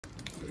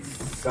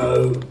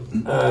So,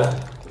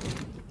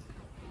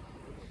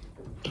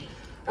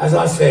 as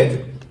I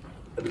said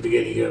at the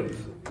beginning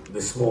of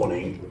this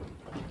morning,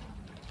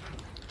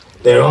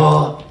 there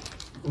are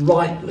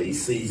rightly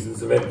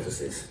seasons of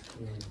emphasis.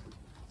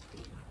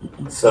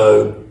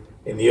 So,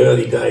 in the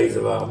early days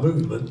of our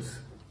movements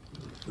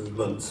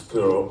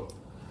plural,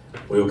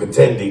 we were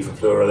contending for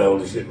plural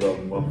eldership rather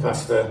than one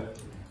pastor.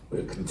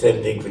 We were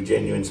contending for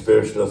genuine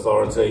spiritual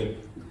authority.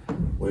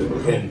 We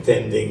were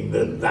contending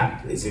that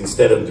that is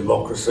instead of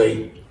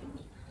democracy.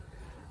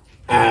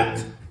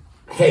 And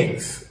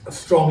hence, a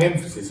strong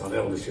emphasis on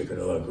eldership in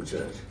a local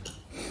church.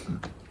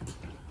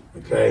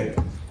 Okay?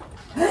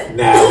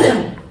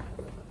 Now,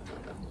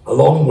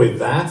 along with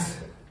that,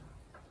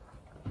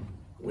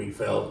 we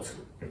felt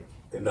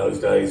in those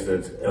days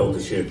that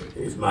eldership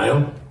is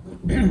male.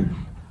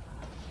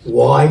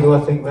 Why do I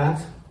think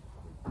that?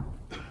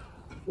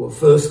 Well,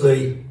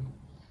 firstly,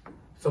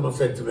 someone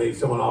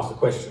asked a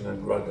question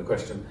and wrote the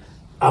question,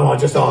 am I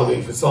just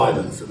arguing for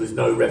silence so there's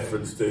no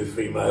reference to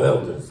female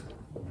elders?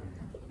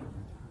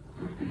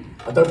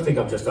 I don't think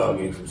I'm just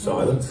arguing for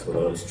silence,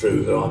 although it's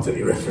true there aren't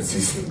any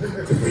references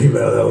to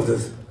female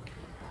elders.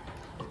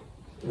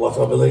 What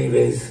I believe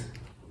is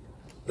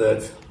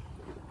that,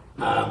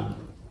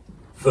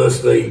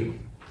 firstly,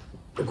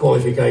 the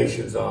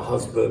qualifications are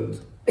husband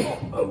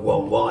of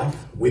one wife,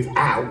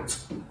 without,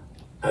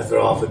 as there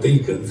are for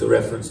deacons, a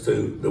reference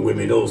to the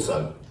women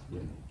also.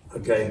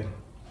 Okay?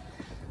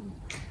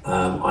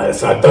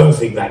 So I don't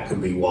think that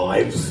could be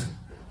wives,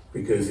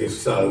 because if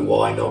so,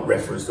 why not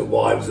reference the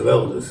wives of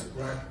elders?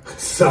 Right.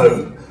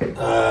 So,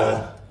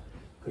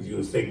 because you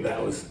would think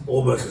that was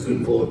almost as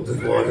important as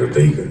wives of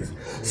deacons.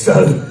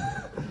 So,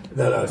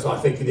 no, so I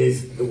think it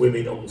is the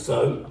women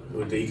also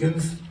who are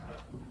deacons.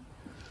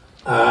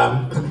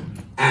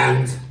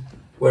 And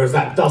whereas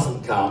that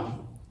doesn't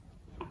come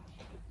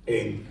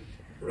in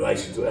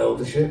relation to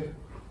eldership.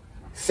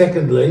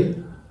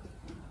 Secondly,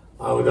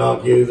 I would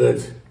argue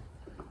that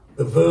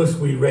the verse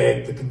we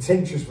read, the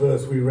contentious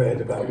verse we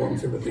read about 1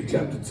 Timothy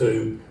chapter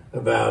 2,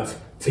 about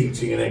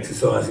teaching and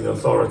exercising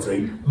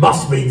authority,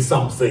 must mean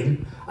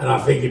something, and I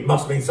think it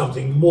must mean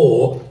something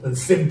more than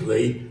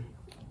simply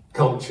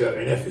culture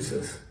in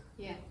Ephesus.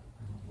 Yeah.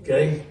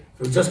 Okay? If it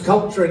was just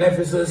culture in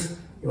Ephesus,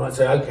 you might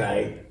say,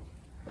 okay,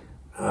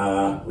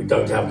 we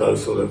don't have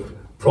those sort of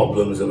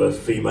problems of a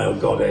female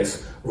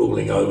goddess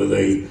ruling over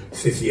the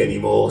city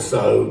anymore,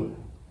 so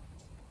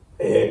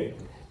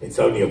it's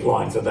only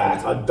applying to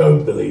that. I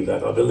don't believe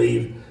that. I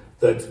believe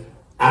that,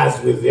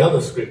 as with the other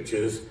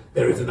scriptures,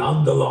 there is an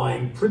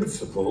underlying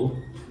principle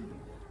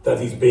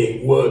that is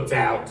being worked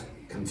out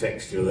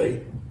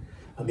contextually,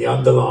 and the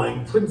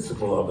underlying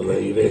principle, I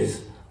believe,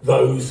 is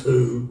those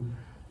who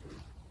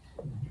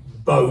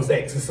both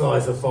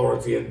exercise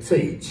authority and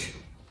teach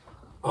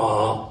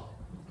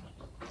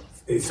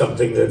is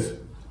something that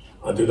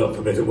I do not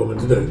permit a woman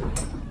to do.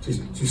 Do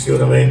you see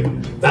what I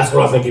mean? That's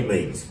what I think it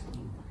means.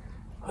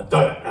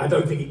 I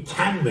don't think it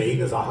can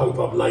mean, as I hope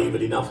I've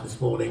laboured enough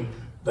this morning,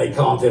 they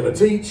can't ever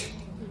teach,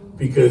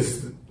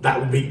 because that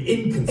would be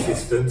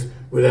inconsistent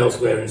with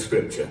elsewhere in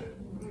Scripture.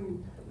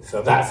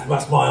 So that's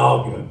my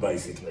argument,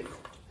 basically.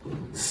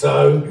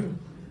 So,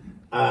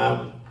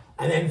 and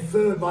then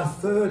my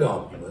third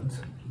argument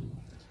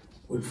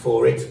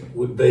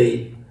would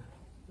be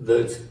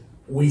that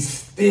we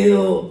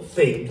still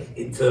think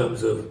in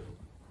terms of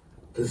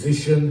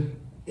position,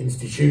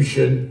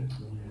 institution,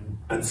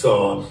 and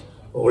so on,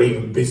 or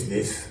even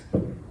business.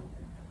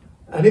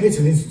 And if it's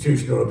an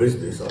institution or a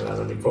business, I don't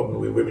have any problem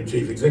with women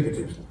chief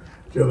executives. Do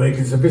you know what I mean?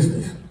 It's a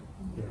business.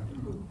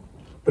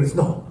 But it's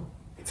not.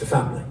 It's a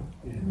family.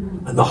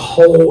 And the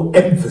whole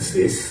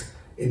emphasis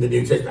in the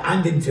New Testament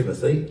and in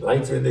Timothy,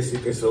 later in this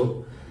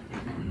epistle,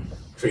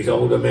 treat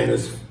older men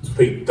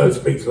don't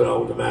speak to an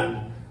older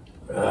man,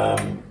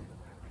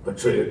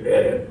 but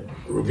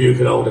rebuke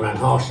an older man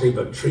harshly,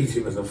 but treat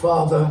him as a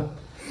father,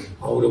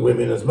 older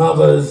women as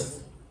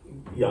mothers,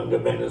 younger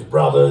men as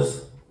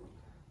brothers,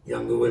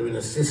 younger women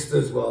as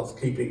sisters, whilst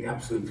keeping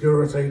absolute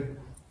purity.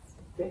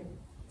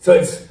 So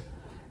it's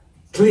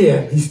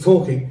clear he's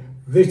talking,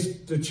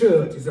 the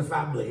church is a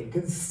family, and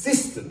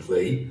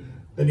consistently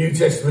the New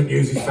Testament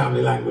uses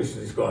family language to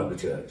describe the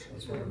church.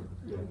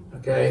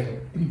 Okay?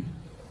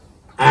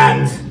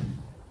 And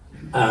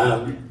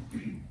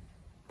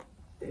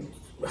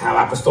how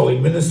apostolic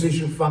ministry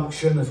should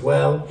function as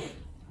well.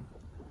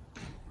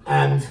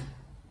 And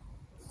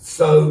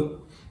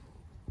so,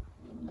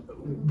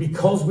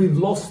 because we've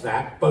lost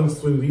that, both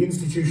through the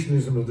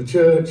institutionalism of the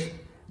church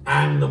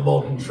and the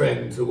modern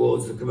trend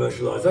towards the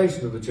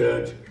commercialisation of the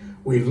church,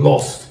 we've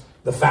lost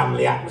the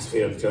family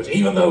atmosphere of the church,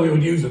 even though we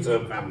would use the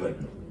term family.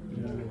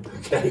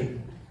 Okay?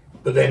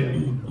 But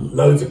then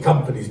loads of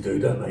companies do,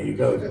 don't they? You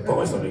go and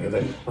buy something and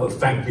they, oh,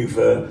 thank you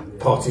for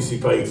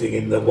participating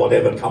in the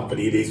whatever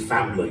company it is,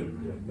 family.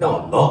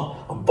 No, I'm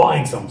not. I'm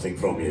buying something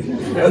from you.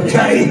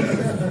 Okay?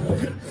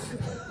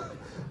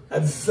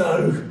 And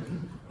so,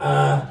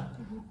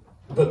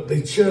 but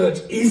the church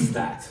is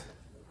that.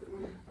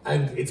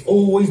 And it's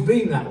always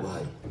been that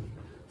way.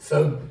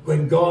 So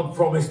when God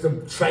promised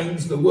to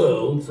change the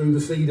world through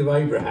the seed of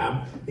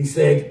Abraham, he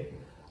said,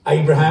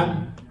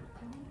 Abraham,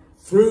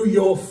 through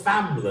your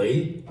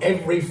family,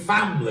 every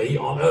family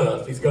on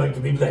earth is going to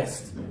be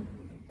blessed.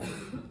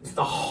 It's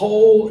the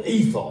whole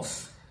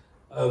ethos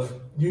of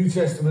New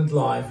Testament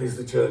life is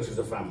the church as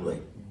a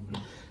family.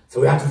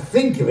 So we have to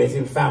think of it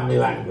in family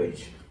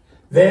language.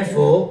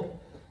 Therefore,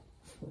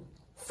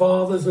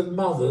 fathers and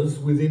mothers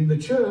within the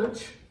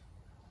church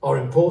are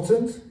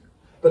important,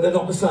 but they're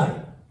not the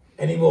same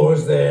anymore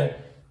as they're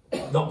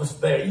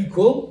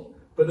equal,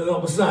 but they're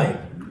not the same.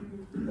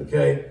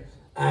 Okay?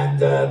 And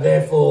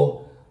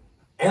therefore,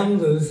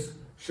 elders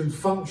should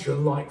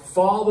function like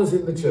fathers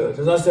in the church,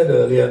 as I said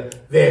earlier,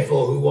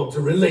 therefore who want to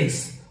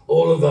release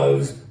all of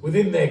those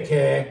within their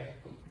care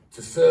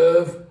to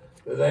serve.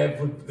 They're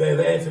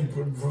there to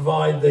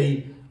provide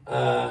the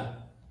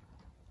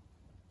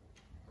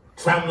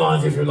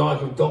tramlines, if you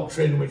like, of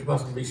doctrine which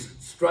mustn't be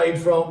strayed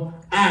from,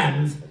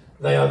 and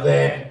they are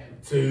there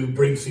to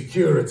bring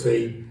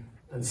security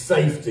and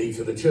safety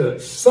to the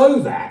church so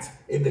that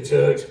in the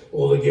church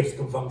all the gifts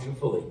can function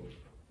fully.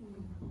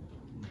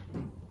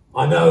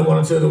 I know one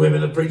or two of the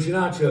women that preach in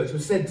our church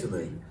have said to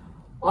me,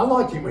 I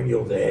like it when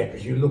you're there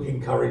because you look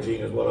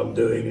encouraging as what I'm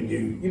doing, and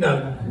you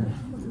know.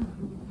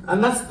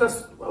 And that's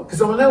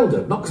because I'm an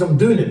elder, not because I'm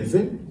doing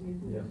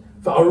anything. Yeah.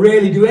 But I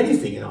rarely do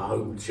anything in our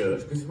home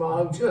church because it's my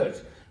home church.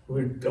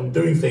 I'm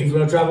doing things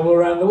when I travel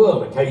around the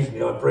world.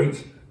 Occasionally I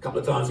preach a couple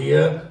of times a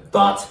year,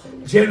 but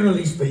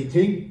generally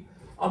speaking,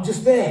 I'm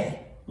just there.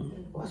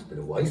 Well, that's a bit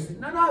of waste.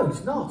 No,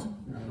 it's not.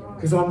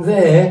 Because I'm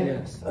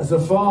there as a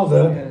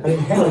father, and it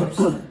helps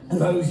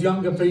those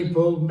younger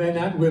people, men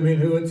and women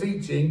who are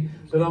teaching,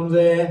 that I'm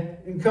there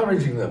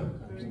encouraging them.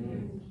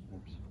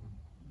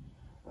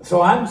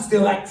 So I'm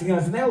still acting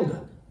as an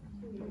elder.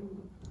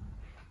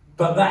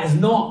 But that is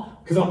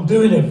not because I'm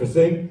doing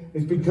everything,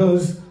 it's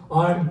because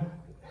I'm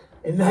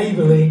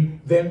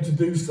enabling them to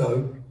do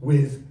so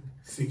with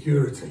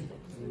security.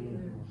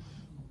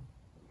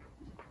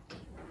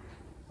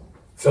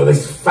 So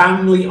this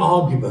family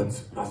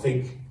argument, I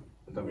think,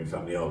 I don't mean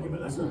family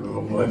argument, that's not the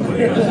wrong word.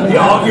 The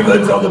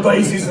argument on the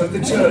basis of the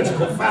church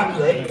and the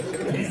family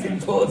is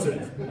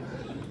important.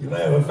 You may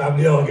have a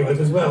family argument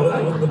as well, but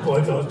that wasn't the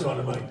point I was trying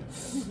to make.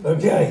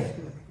 Okay.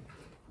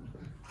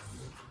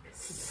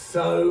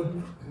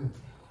 So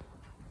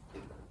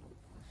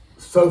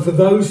for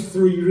those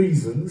three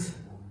reasons,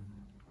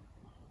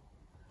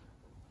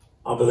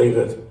 I believe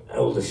that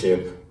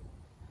eldership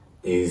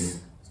it's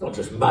not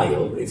just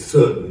male, it's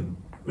certain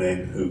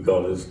men who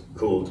God has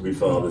called to be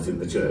fathers in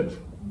the church.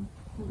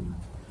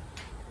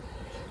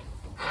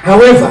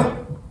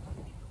 However,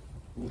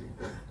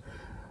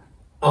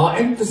 our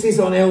emphasis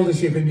on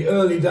eldership in the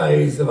early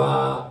days of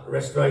our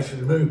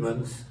restoration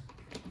movements,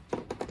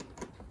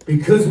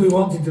 because we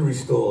wanted to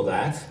restore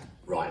that,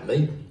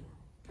 rightly,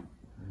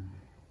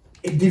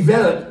 it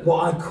developed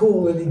what I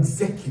call an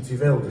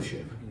executive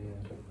eldership,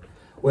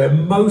 where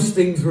most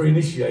things were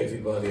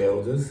initiated by the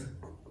elders,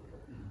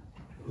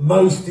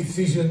 most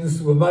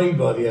decisions were made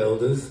by the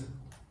elders,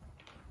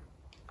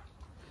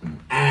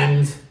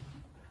 and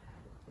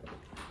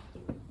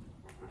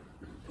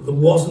there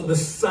wasn't the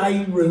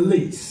same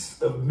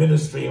release of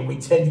ministry, and we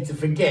tended to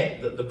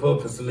forget that the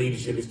purpose of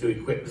leadership is to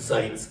equip the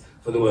saints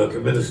for the work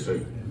of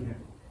ministry.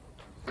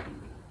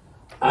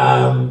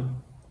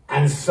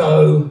 And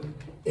so,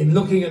 in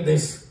looking at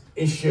this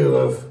issue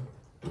of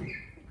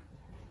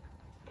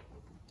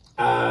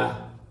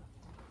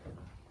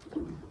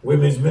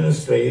women's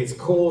ministry, it's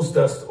caused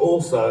us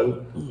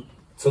also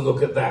to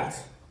look at that.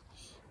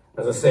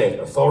 As I said,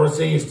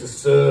 authority is to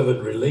serve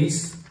and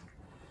release,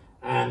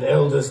 and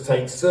elders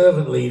take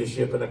servant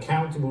leadership and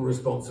accountable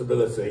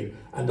responsibility,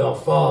 and are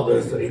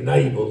fathers that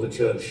enable the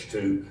church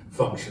to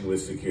function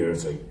with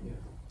security.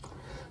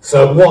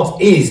 So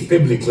what is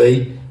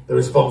biblically the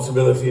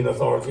responsibility and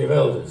authority of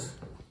elders?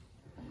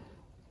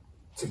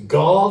 To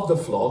guard the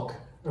flock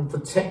and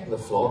protect the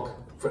flock,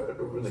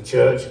 the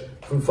church,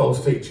 from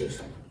false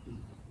teachers.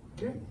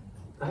 Okay?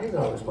 That is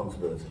our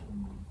responsibility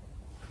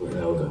for an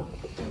elder.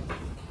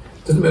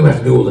 Doesn't mean we have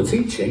to do all the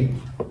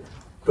teaching,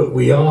 but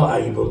we are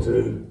able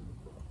to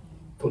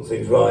put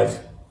things right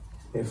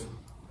if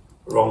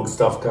wrong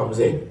stuff comes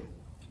in.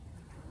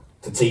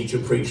 To teach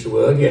and preach the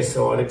word, yes,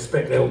 so I'd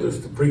expect elders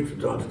to preach from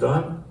time to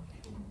time.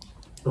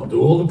 Not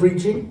do all the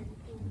preaching,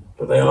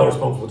 but they are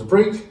responsible to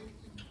preach.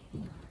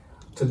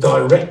 To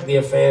direct the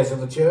affairs of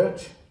the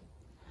church.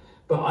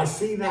 But I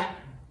see that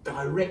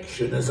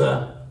direction as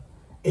a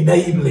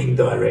enabling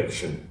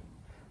direction,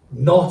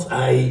 not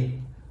a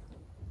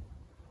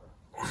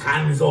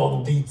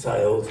hands-on,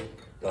 detailed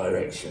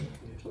direction.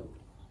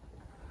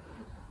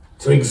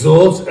 To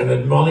exhort and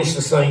admonish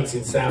the saints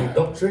in sound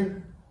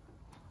doctrine,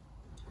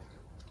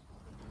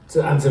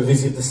 and to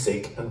visit the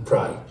sick and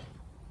pray.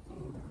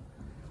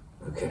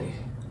 Okay.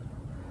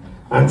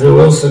 Andrew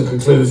Wilson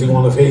concludes in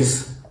one of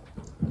his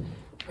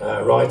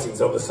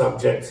writings on the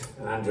subject,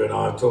 and Andrew and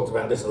I have talked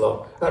about this a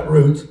lot. At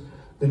root,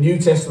 the New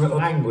Testament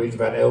language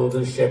about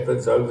elders,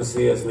 shepherds,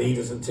 overseers,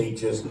 leaders and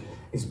teachers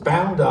is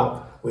bound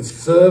up with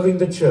serving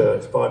the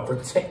church by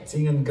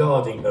protecting and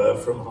guarding her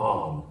from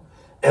harm.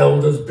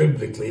 Elders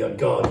biblically are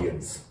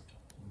guardians.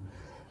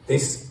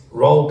 This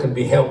role can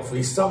be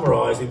helpfully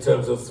summarised in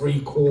terms of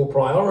 3 core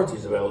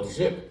priorities of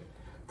eldership: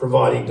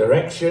 providing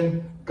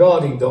direction,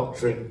 guarding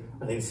doctrine,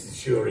 and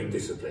ensuring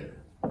discipline.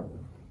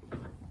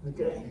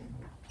 Okay.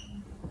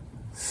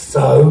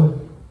 So,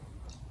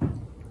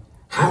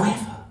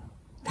 however,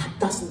 that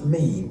doesn't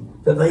mean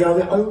that they are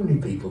the only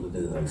people that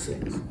do those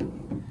things.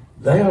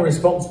 They are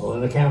responsible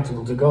and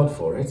accountable to God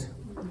for it.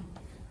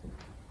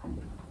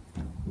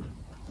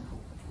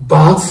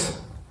 But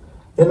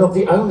they're not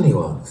the only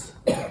ones.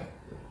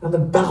 And the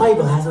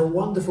Bible has a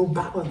wonderful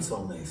balance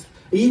on this.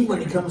 Even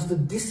when it comes to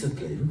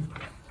discipline,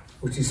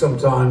 which is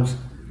sometimes,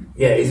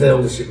 is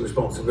eldership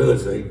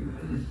responsibility,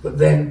 but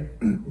then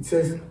it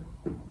says,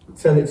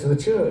 tell it to the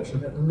church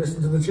and let them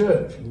listen to the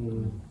church.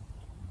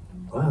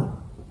 Wow.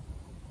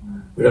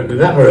 We don't do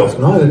that very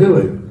often either, do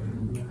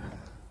we?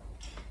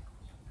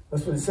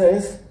 That's what it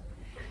says.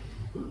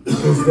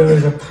 Because there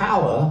is a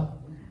power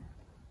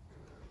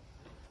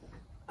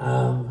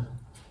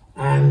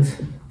and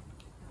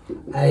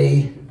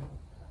a...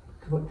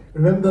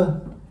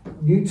 Remember,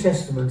 New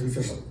Testament is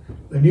just...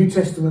 The New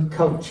Testament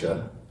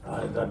culture...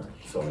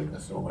 sorry,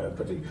 that's not the way of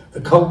putting it.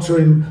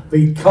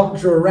 The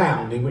culture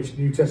around in which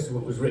the New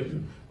Testament was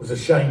written was a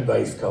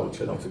shame-based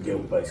culture, not a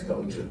guilt-based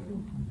culture.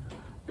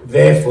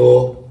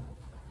 Therefore,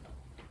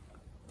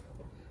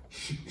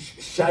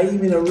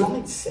 shame in a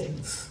right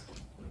sense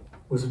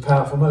was a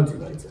powerful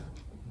motivator.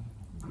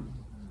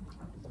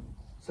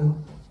 So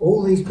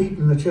all these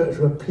people in the church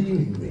are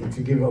appealing me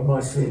to give up my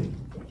sin.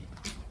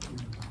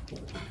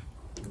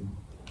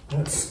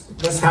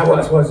 That's how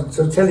I suppose.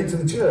 So tell it to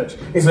the church.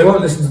 If they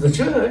won't listen to the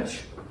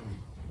church,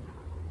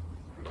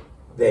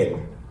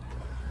 then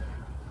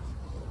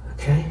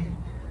okay.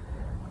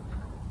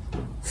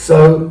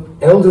 So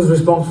elders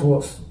responsible for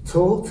what's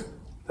taught.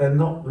 They're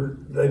not.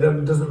 They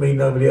don't. Doesn't mean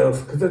nobody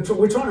else. Because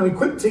we're trying to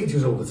equip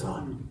teachers all the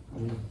time,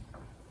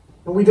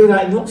 and we do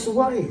that in lots of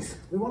ways.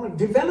 We want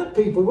to develop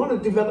people. We want to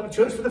develop a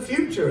church for the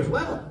future as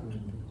well.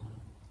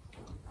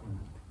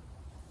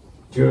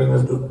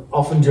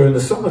 Often during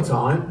the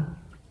summertime,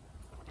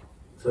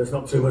 so it's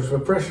not too much of a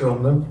pressure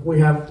on them. We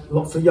have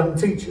lots of young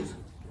teachers,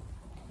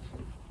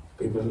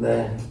 people in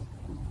their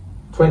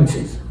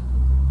 20s,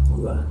 all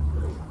that,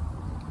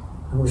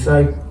 and we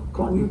say,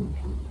 "Come on, you."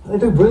 They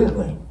do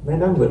brilliantly.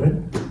 Men and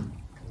women.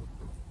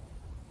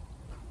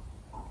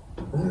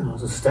 Yeah, I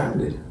was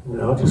astounded.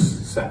 I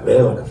just sat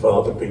there like a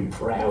father, being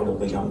proud of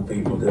the young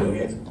people doing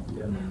it.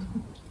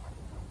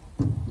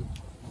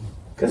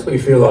 That's what you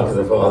feel like as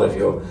a father if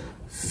your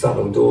son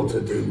or daughter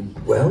do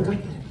well,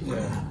 don't you?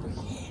 Yeah.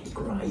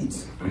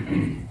 Great.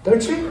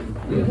 Don't you?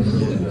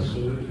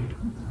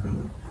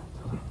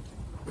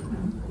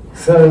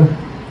 So,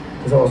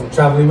 because I wasn't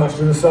travelling much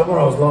during the summer,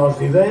 I was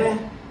largely there.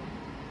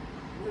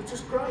 It was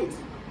just great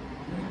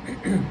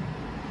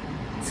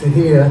to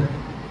hear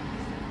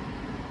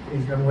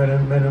these young men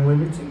and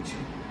women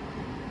teaching.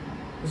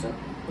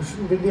 We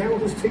shouldn't be the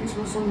elders teaching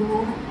on Sunday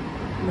morning.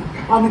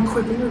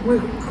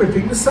 We're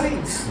equipping the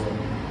saints.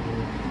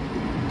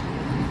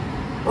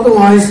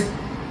 Otherwise,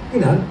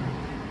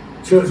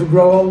 church will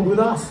grow old with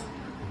us.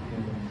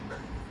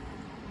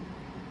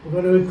 We're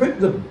going to equip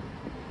them.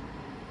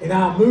 In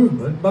our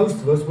movement, most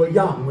of us were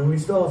young when we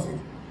started.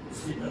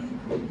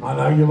 I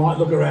know you might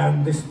look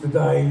around this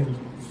today and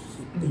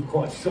be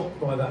quite shocked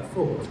by that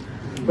thought.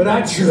 But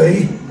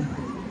actually,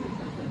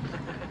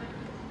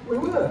 we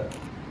were.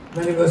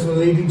 Many of us were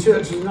leading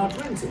churches in our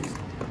 20s.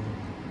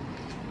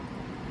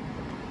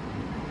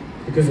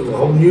 Because it was a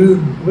whole new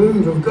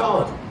move of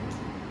God.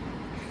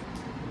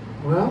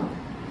 Well,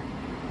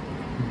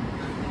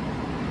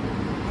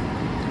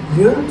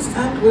 you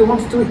understand? We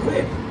wanted to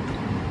equip.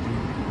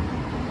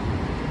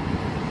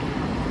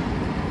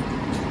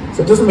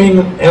 So it doesn't mean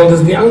that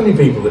elders are the only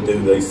people that do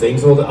these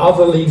things, or that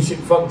other leadership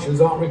functions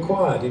aren't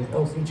required in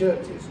healthy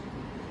churches.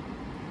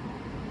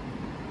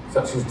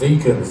 Such as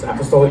deacons,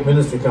 apostolic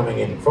ministry coming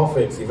in,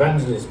 prophets,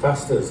 evangelists,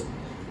 pastors,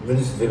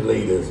 administrative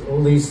leaders.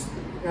 All these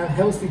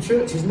healthy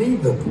churches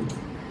need them.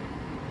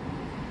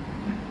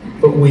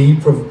 But we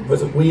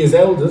as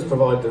elders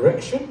provide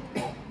direction,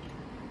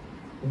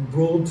 in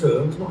broad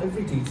terms, not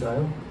every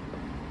detail.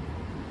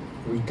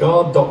 We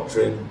guard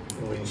doctrine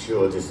and we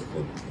ensure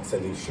discipline. I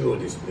said ensure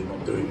discipline,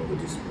 not doing all the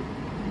discipline.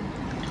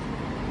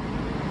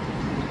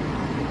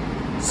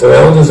 So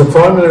elders are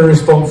primarily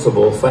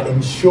responsible for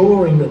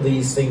ensuring that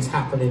these things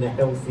happen in a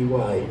healthy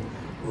way,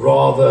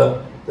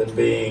 rather than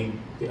being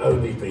the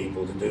only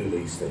people to do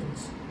these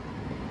things.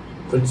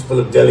 The principle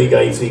of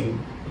delegating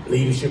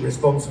leadership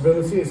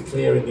responsibility is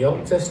clear in the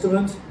Old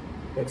Testament.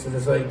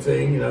 Exodus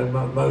 18,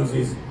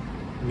 Moses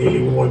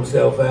nearly wore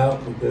himself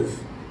out because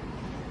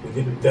he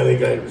didn't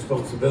delegate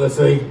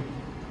responsibility.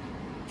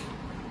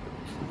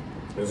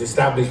 It was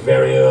established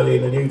very early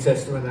in the New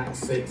Testament, Acts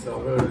 6,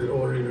 I've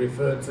already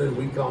referred to.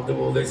 We can't do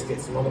all this, get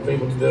some other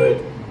people to do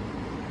it.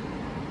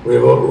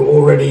 We've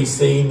already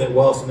seen that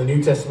whilst in the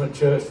New Testament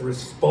church the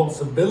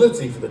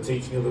responsibility for the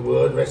teaching of the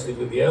word rested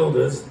with the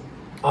elders,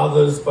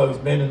 Others,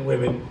 both men and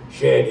women,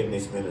 shared in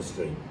this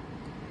ministry,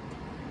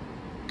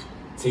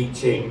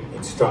 teaching,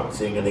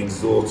 instructing and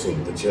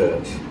exhorting the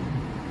church.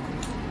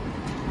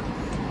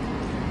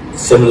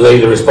 Similarly,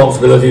 the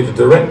responsibility to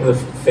direct the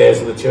affairs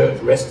of the church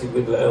rested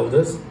with the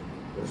elders,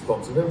 the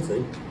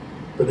responsibility,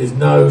 but there's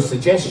no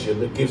suggestion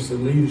that gifts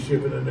of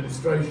leadership and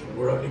administration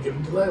were only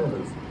given to the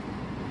elders.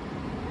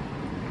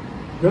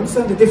 You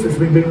understand the difference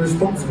between being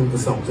responsible for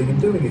something and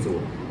doing it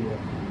all?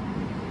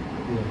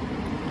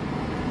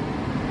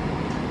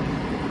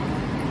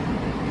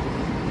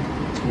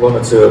 One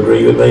or two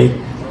agree with me,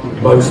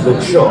 most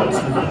look shocked.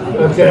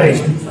 Okay.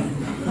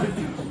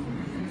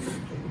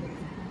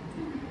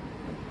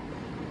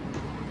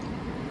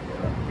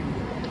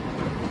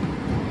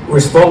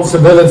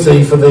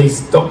 Responsibility for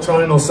the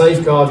doctrinal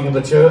safeguarding of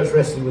the church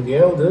rested with the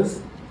elders,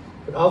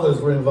 but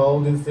others were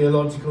involved in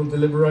theological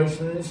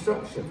deliberation and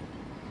instruction.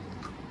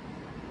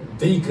 And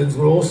deacons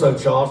were also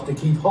charged to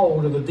keep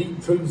hold of the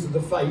deep truths of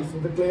the faith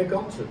with a clear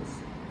conscience.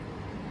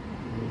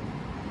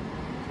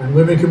 And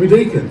women can be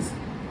deacons,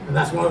 and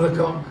that's one of the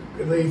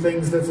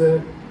things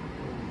that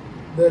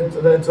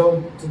they're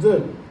told to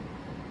do.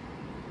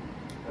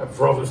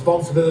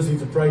 Responsibility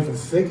to pray for the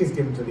sick is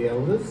given to the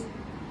elders.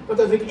 I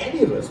don't think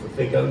any of us would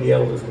think only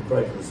elders can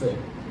pray for the sick.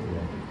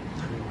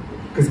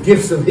 Because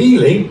gifts of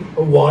healing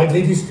are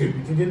widely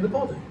distributed in the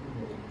body.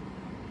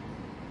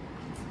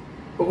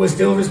 But we're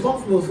still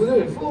responsible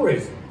for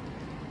it.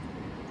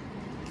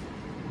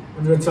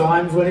 And there are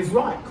times when it's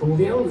right, call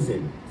the elders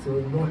in to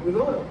anoint with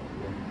oil.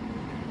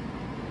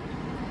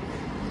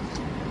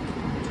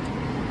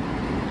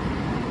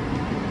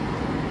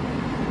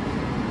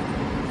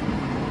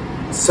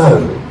 So,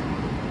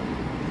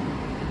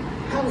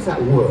 how does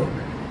that work?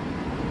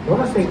 What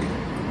I think,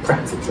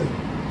 practically,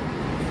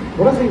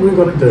 what I think we've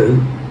got to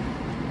do,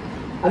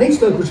 and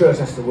each local church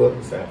has to work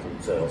this out for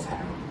themselves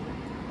how.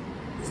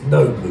 There's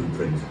no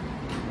blueprint.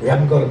 We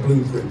haven't got a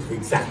blueprint for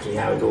exactly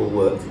how it all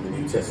worked in the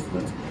New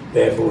Testament,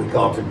 therefore we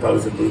can't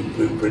impose a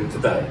blueprint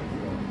today.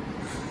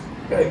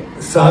 Okay,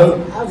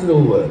 so how does it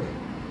all work?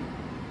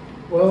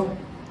 Well,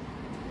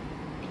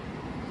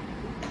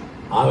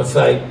 I would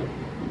say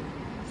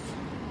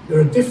there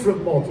are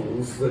different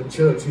models that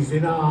churches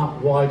in our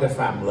wider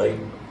family,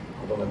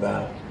 I don't know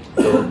about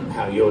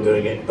how you're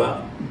doing it,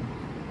 but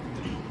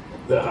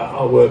that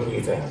are working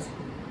it out.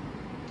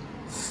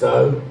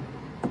 So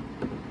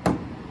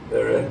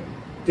there are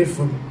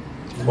different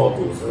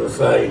models. As I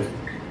say,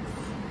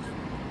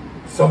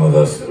 some of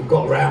us have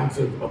got round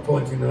to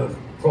appointing them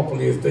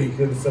properly as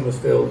deacons, some are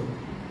still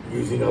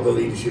using other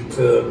leadership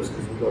terms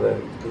because we've got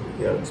to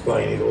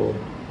explain it all.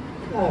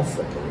 That's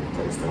okay, it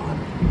takes time,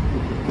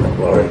 don't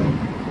worry.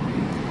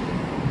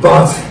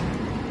 But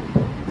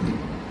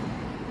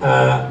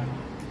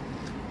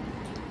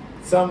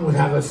some would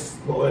have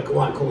what they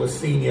might call a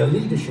senior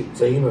leadership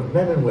team of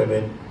men and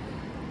women,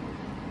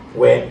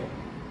 where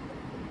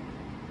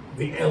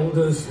the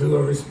elders who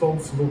are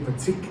responsible,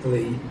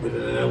 particularly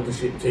within an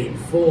eldership team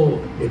for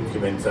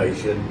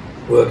implementation,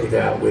 work it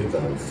out with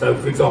those. So,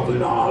 for example,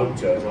 in our home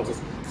church, I'll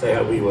just say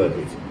how we work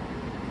it.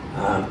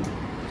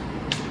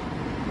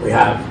 We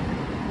have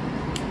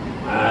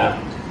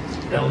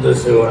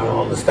elders who are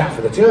on the staff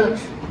of the church.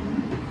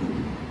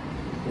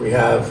 We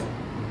have,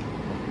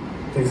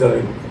 I think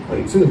there's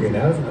only two of you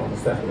now, isn't it, on the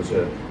staff of the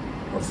church?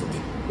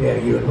 Yeah,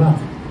 you and Mum.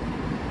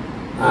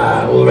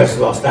 All the rest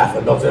of our staff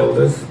are not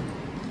elders.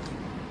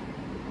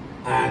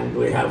 And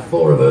we have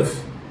 4 of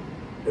us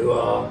who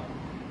are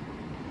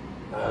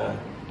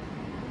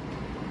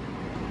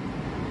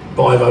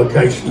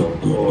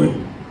bivocational, or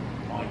in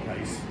my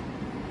case,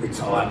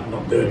 retired,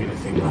 not doing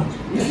anything much.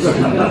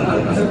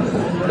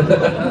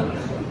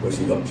 Which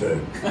is not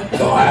true.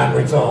 So I am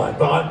retired.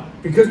 But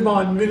because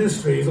my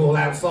ministry is all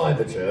outside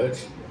the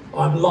church,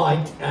 I'm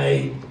like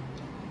a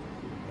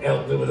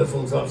elder with a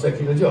full-time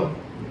secular job.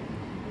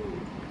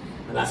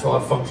 And that's how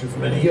I've functioned for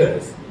many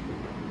years.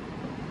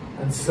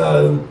 And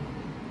so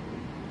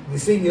the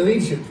senior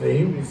leadership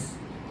team is,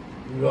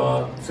 you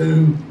are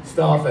 2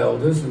 staff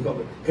elders who've got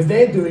because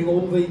they're doing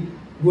all the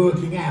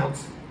working out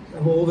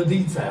of all the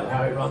detail,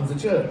 how it runs the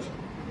church.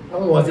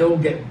 Otherwise they'll all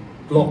get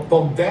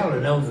bogged down in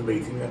an elders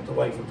meeting. You have to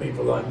wait for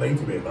people like me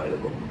to be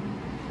available.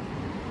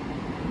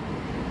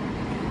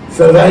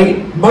 So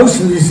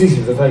most of the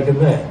decisions are taken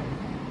there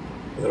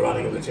for the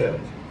running of the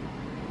church.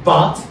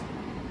 But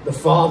the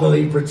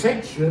fatherly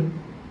protection,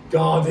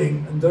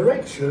 guarding and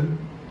direction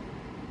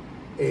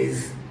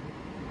is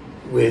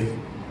with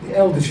the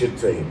eldership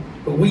team.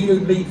 But we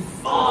meet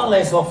far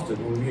less often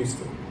than we used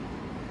to,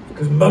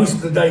 because most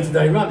of the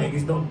day-to-day running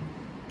is not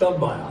done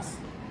by us.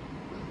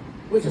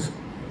 We're just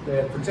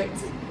there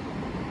protecting.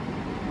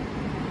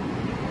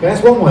 Okay,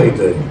 that's one way of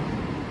doing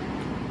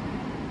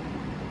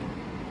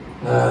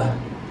it.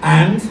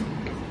 And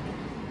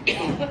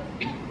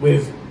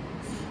with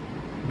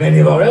many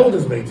of our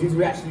elders meetings,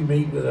 we actually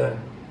meet with a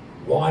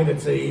wider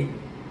team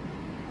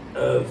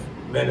of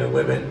men and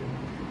women,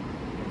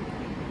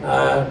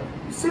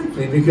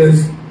 simply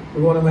because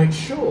we want to make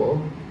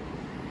sure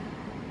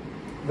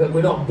that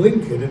we're not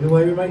blinkered in the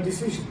way we make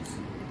decisions.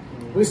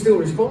 We're still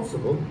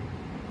responsible.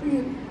 But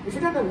if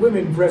you don't have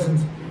women present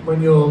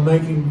when you're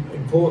making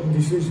important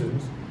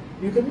decisions,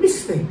 you can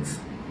miss things.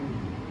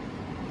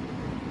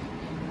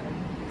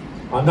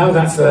 I know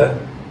that's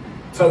a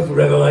total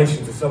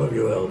revelation to some of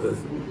you elders,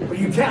 but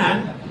you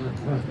can.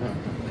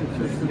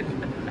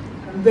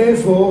 And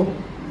therefore,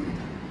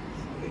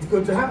 it's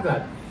good to have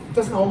that. It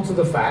doesn't alter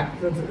the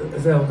fact that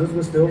as elders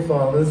we're still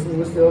fathers and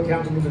we're still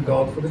accountable to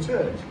God for the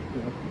church.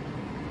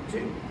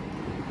 You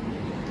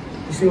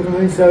see what I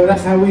mean? So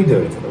that's how we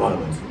do it at the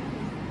moment.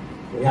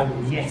 We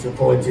haven't yet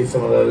appointed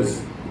some of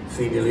those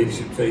senior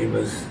leadership team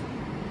as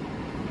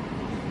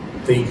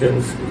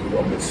deacons, because we've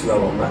got a bit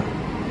slow on that.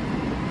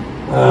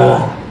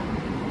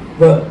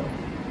 But,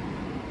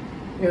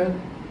 you know,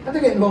 and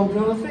they get involved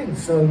in other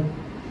things. So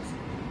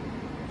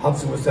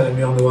Hudson was telling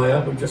me on the way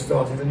up, we've just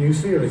started a new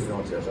series in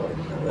our church. I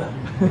didn't know that.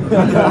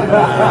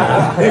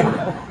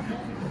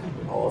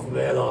 I wasn't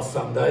there last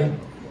Sunday,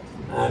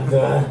 and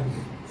I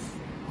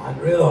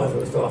hadn't realised we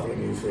were starting a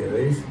new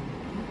series.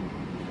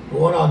 But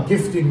one of our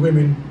gifted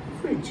women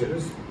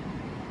preachers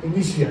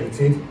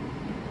initiated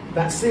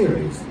that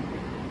series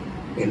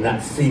in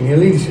that senior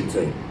leadership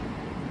team.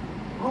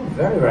 I'm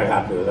very, very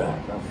happy with that.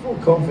 I have full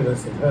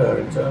confidence in her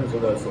in terms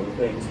of those sort of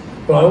things.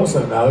 But I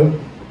also know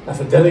that's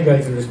a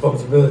delegated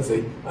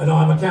responsibility and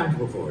I'm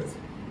accountable for it.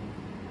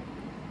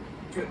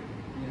 Do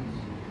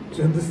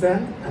you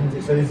understand? And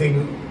if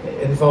anything,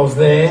 and if I was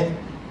there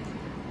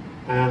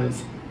and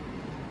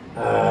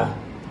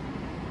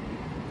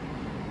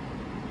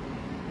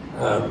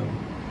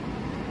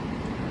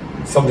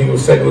something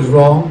was said was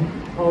wrong,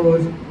 I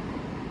would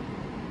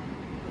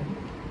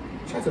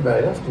chat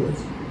about it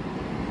afterwards.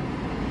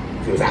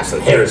 If it was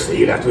absolute heresy,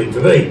 you'd have to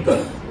intervene,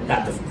 but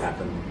that doesn't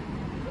happen.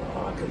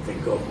 I can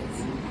think of.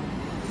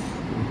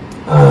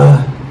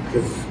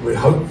 Because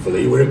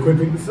we're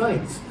equipping the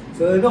saints,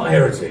 so they're not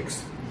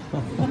heretics.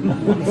 What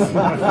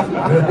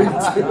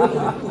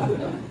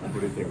do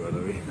you think,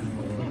 Louis?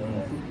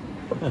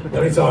 The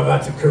only time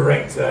I've had to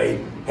correct a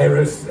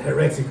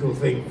heretical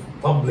thing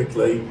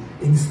publicly,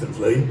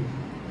 instantly,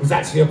 was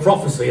actually a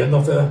prophecy and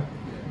not a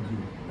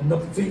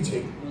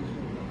teaching.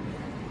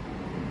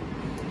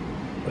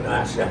 And I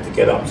actually had to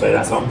get up and say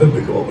that's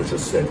unbiblical what was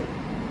just said.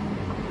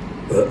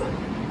 But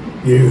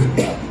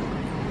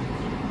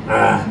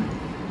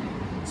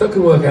so it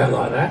can work out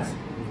like that.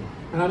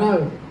 And I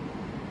know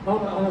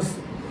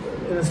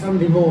in a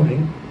Sunday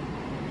morning,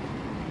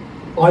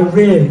 I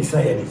rarely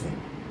say anything.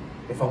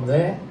 If I'm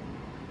there,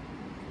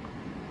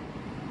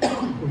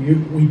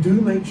 we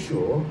do make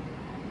sure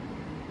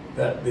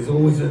that there's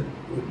always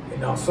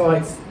in our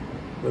sites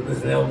that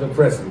there's an elder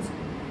present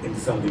in the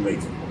Sunday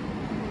meeting,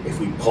 if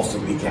we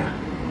possibly can.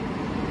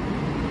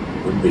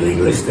 Wouldn't be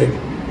legalistic,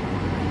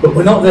 but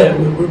we're not there.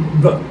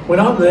 But when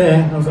I'm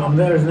there, I'm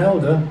there as an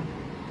elder.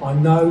 I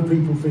know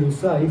people feel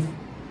safe,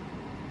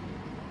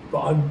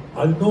 but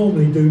I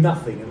normally do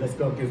nothing unless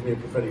God gives me a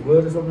prophetic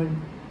word or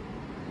something.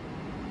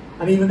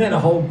 And even then, I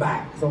hold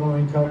back because I want to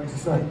encourage the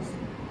saints.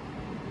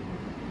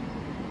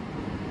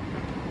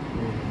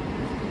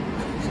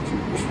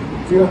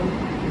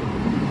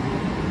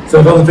 So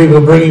if other people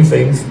are bringing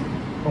things,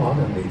 I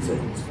don't need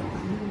things.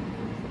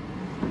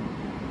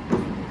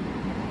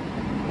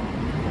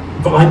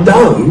 But I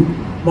know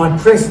my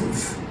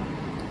presence,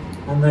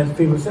 and then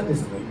people have said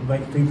this to me,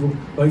 makes people,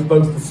 both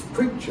the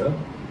preacher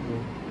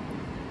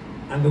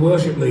and the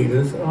worship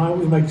leaders, and I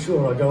always make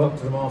sure I go up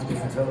to them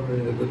afterwards and tell them they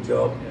did a good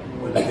job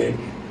when they did,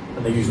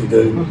 and they usually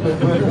do. Do you know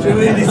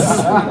what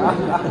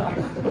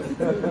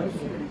I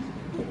mean?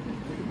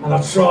 And I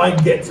try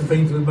and get to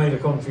people who've made a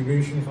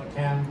contribution if I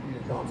can. You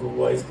can't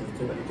always because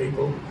too many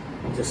people.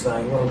 I'm just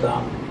saying, well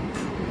done.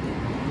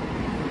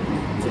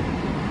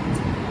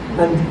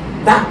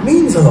 And that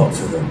means a lot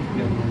to them.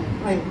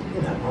 I mean,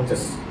 you know, I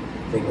just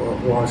think, well,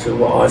 why should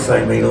what I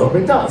say mean a lot?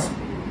 But it does.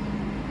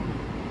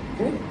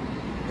 Okay?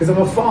 Because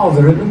I'm a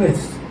father in the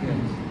midst.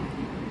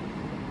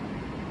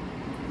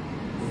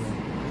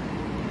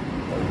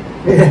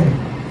 Yeah.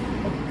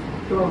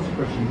 Can I ask a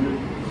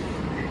question?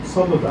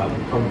 Some of that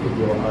will come from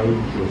your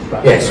age, your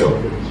stature. Yeah, sure.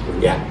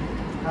 Yeah.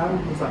 How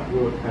does that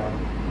work out?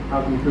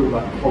 How do you build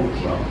that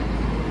culture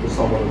for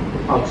someone of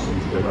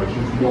Hudson's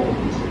generation who's not on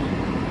the team,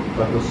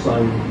 but the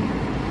same?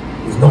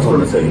 He's not on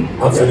the team.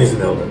 Hudson is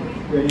an elder.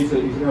 Yeah, he's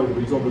an elder,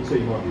 but he's on the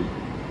team, aren't you?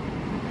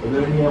 Are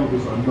there any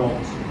elders that are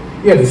not?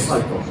 Yeah, this.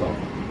 Take us up.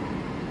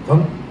 Huh?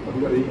 Have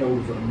you got any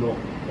elders that are not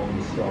on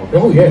the staff?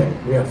 Oh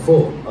yeah, we have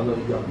 4. I know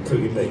young.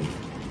 Including me.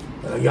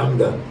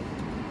 Younger.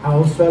 How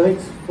old's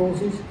Felix?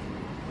 40s?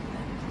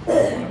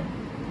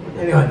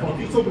 Anyway. Can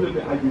you talk a little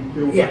bit how you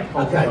build that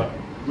culture? Okay.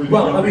 With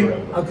Well, a I mean,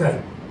 younger elder?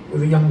 okay,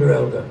 with a younger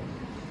elder.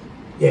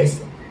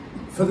 Yes,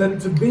 for them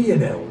to be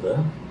an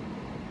elder,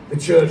 the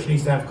church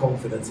needs to have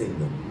confidence in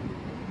them.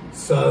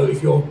 So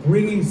if you're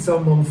bringing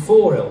someone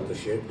for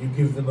eldership, you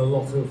give them a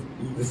lot of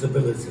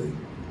visibility.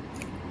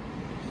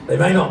 They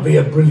may not be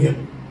a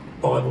brilliant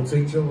Bible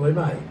teacher, or they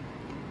may,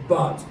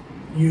 but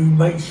you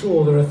make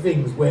sure there are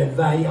things where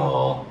they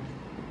are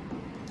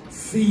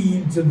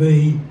seen to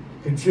be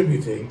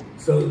contributing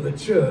so that the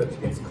church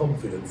gets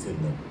confidence in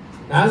them.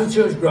 Now, as the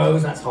church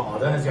grows, that's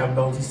harder. As you have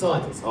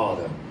multi-site, it's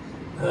harder.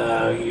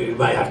 You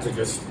may have to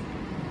just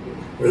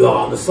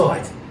rely on the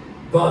site.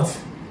 But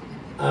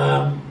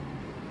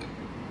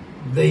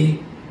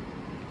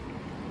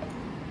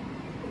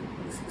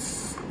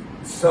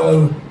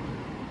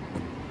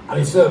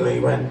certainly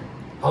when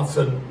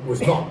Hudson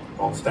was not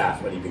on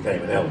staff when he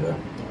became an elder,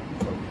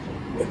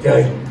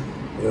 okay,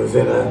 he was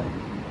in a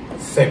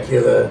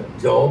secular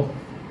job,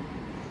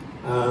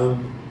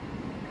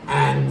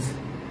 and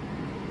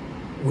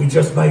we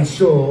just made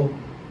sure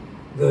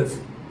that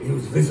he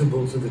was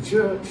visible to the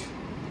church,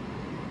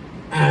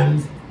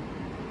 and,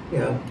 you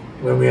know,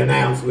 when we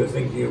announced we were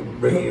thinking of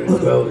bringing you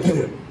into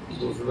eldership,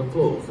 applause and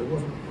applause.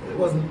 It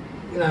wasn't,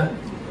 you know,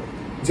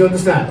 do you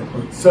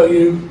understand? So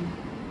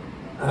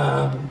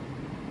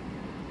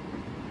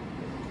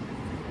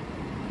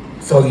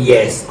so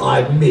yes, I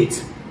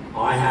admit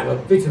I have a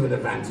bit of an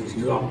advantage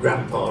because I'm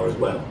grandpa as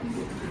well,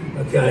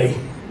 okay?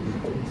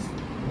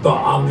 But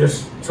I'm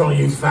just trying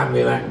to use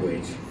family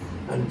language,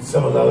 and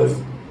some of those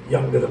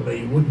younger than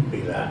me wouldn't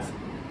be that,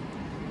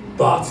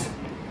 but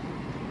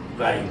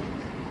they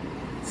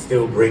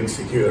still bring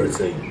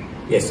security.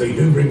 Yes, so you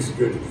do bring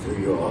security to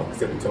who you are,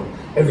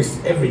 because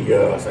every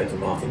year I say to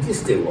Martin, do you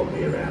still want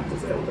me around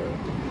as elder?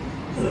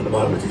 And at the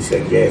moment he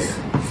said yes.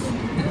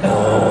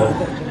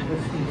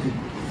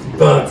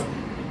 But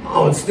I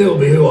would still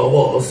be who I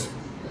was.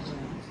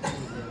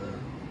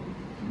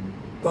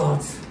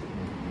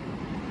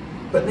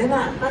 But then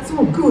that's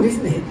all good,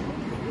 isn't it?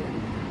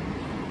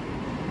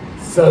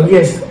 So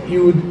yes,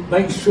 you would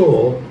make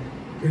sure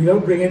that you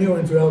don't bring anyone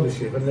into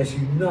eldership unless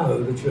you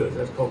know the church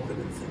has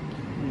confidence in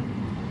you.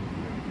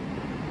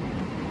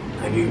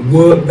 And you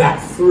work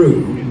that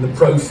through in the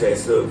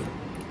process of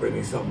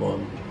bringing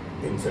someone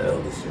into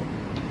eldership.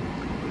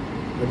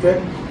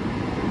 Okay?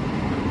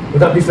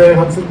 Would that be fair,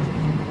 Hudson?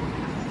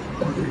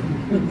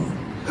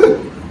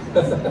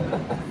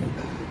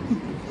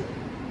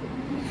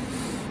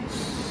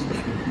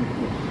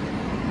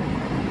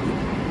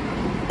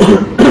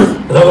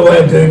 Another way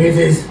of doing it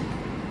is,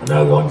 I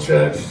know one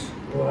church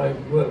who I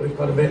work with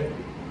quite a bit,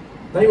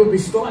 they would be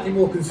slightly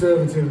more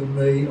conservative than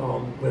me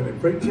on women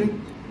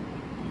preaching,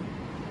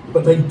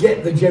 but they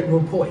get the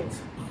general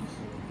point.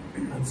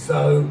 And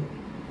so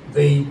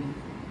they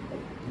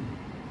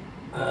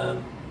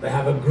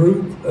have a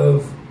group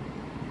of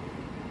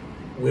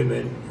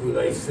women who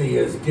they see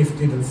as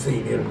gifted and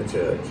senior in the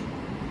church,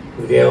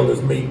 who the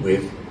elders meet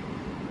with,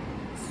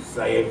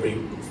 say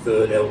every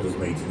third elders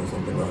meeting or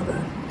something like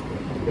that,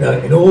 you know,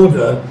 in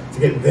order to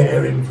get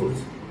their input.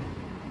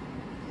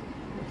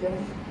 Okay?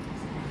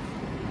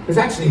 Because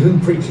actually who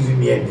preaches in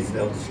the end is an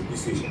eldership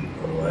decision,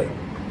 by the way.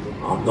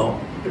 I'm not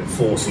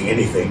enforcing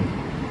anything.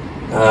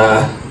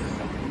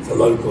 It's a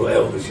local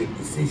eldership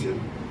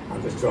decision.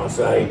 I'm just trying to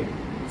say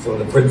some of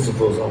the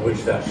principles on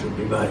which that should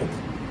be made.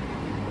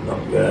 I'm not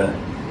going to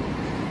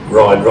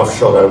ride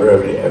roughshod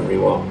over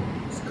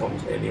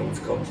anyone's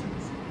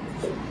conscience.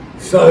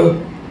 So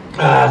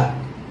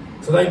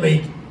they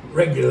meet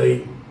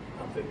regularly.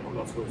 I think I'm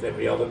not sure it's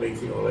every other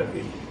meeting or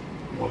every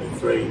 1 in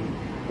 3,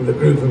 with a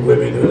group of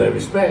women who they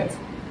respect.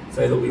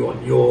 Say that we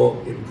want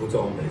your input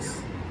on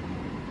this.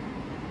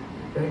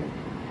 Okay?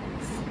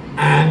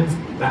 And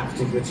that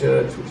particular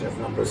church, which has a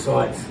number of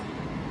sites,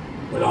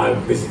 when I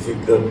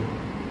visited them,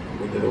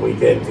 we did a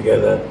weekend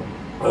together,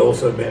 I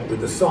also met with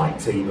the site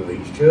team of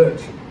each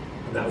church,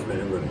 and that was men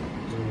and women,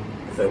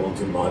 because they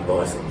wanted my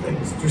advice on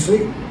things. Do you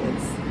see?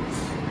 Yes.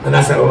 And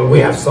that's how we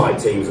have site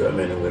teams that are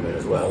men and women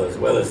as well as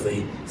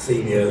the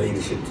senior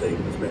leadership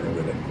team as men and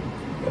women.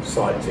 We have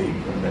site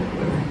teams and men and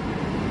women.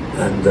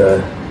 And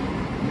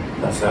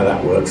that's how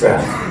that works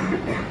out.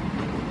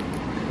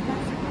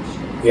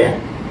 Yeah.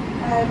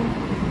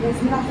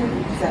 There's nothing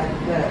you said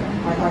that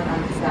I don't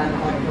understand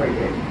and I agree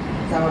with.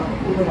 So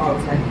although I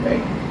was angry.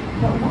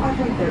 But what I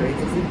think there is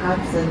the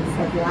absence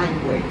of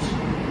language.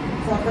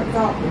 So for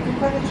example, if you've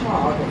got a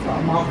child that's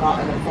got a mother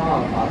and a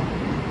father,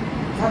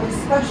 to have a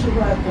special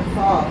word for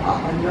father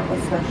and not a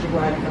special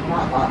word for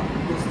mother,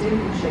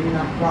 distinguishing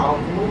that role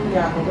from all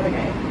the other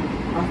women,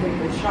 I think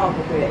the child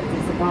will be at a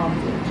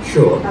disadvantage.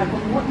 Sure. And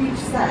from what you've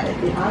said,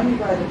 the only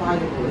word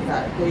available is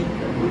that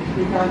deacon, which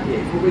we don't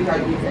use. Well, we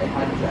don't use it in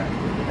home church.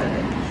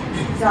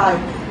 So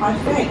I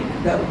think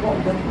that what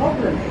the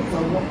problem is,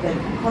 or what the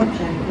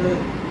content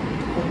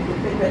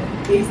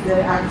is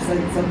the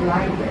absence of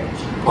language.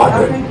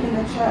 I think in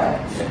the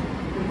church,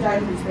 we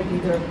don't be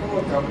speaking to a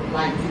poor dog of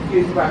language. We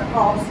use the word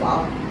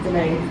pastor to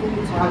mean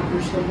full-time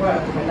Christian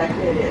worker when they're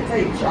clearly a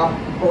teacher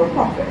or a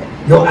prophet.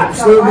 You're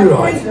absolutely so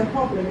right. I think the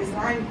problem is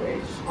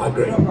language. I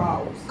agree. Not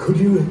roles. Could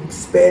you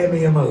spare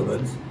me a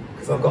moment?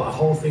 Because I've got a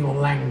whole thing on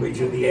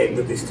language at the end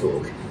of this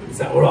talk. Is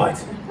that all right?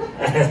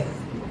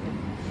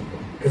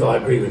 Because I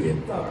agree with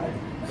you. Sorry.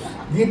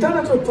 You don't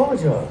have to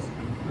apologise.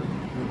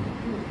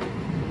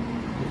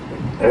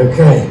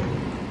 Okay.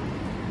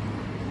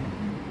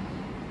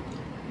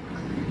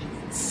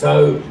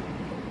 So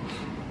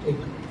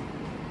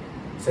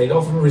it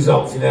often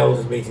results in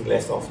elders meeting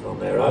less often on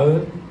their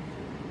own.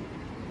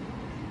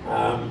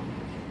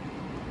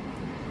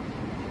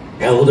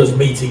 Elders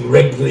meeting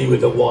regularly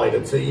with a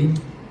wider team.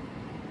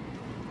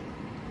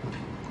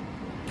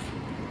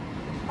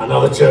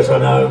 Another church I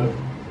know,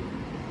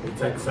 who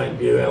take the same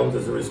view,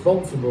 elders are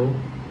responsible,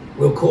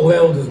 will call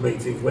elders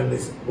meetings when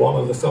there's one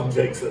of the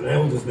subjects that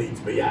elders need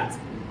to be at.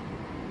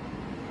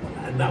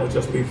 And that would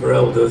just be for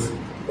elders,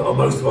 but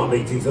most of our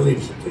meetings are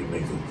leadership team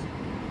meetings.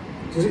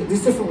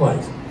 There's different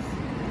ways.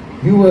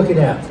 You work it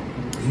out,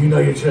 because you know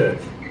your church.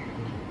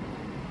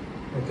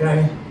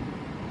 Okay?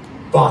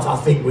 But I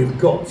think we've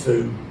got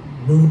to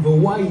move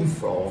away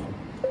from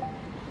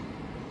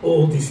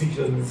all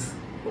decisions,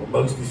 or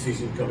most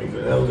decisions coming from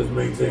an elders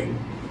meeting.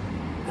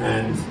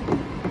 And,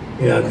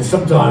 you know, because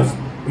sometimes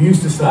we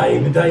used to say,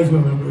 in the days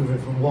when we were moving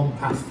from one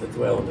pastor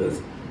to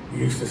elders, we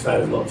used to say,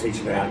 there's a lot of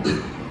teaching around,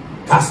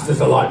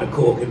 pastors are like the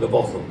cork in the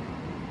bottle.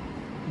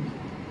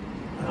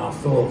 And I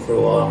thought for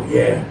a while,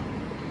 yeah,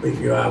 if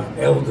you have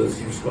elders,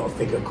 you've just got a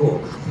thicker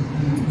cork.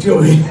 Do you know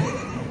what I mean?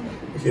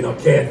 If you're not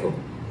careful.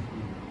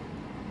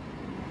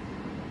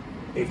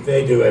 If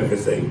they do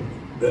everything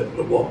that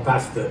one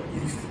pastor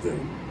used to do.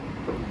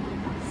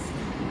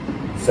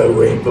 So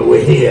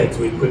we're here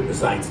to equip the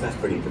saints, that's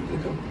pretty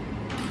biblical.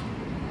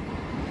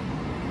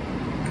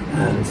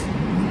 And,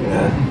 you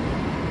know,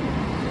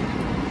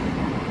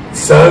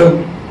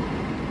 so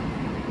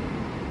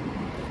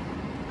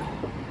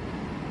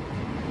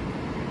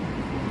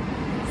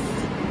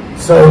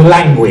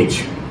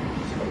language.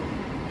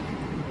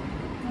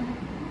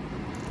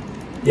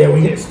 Yeah,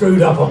 we get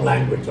screwed up on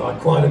language, I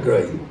quite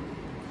agree.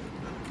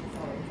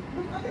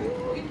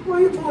 Why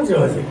are you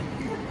apologising?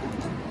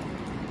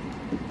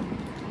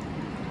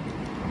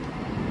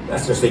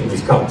 That's just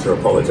English culture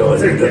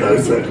apologising under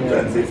those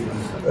circumstances.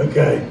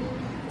 Okay,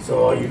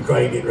 so our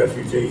Ukrainian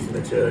refugees in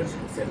the church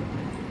said,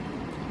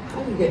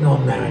 how are you getting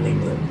on now in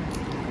England?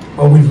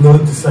 Oh, we've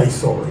learned to say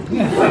sorry.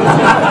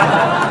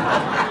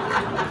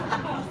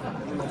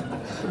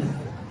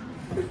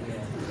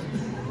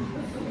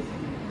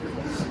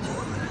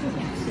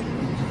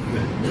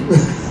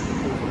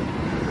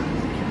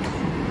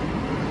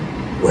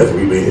 Whether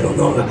we mean it or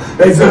not.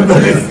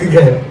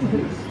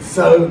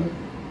 So,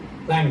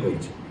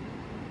 language.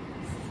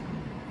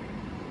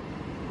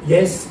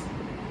 Yes,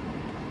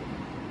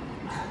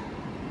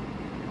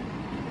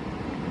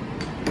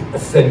 I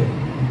said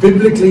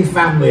biblically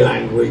family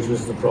language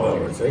was the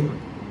priority.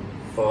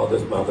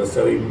 Father's mother,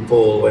 so even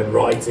Paul, when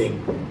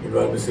writing in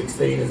Romans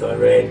 16, as I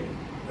read,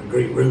 and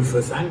greet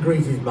Rufus and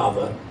greet his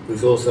mother,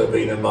 who's also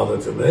been a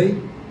mother to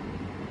me,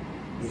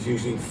 he's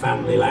using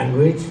family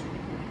language.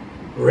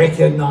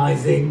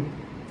 Recognising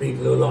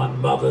people who are like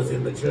mothers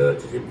in the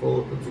church is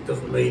important. It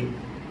doesn't mean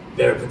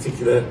they're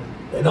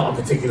not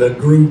a particular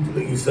group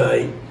that you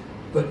say,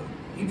 but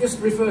you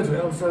just refer to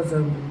it. Oh, so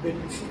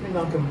she's been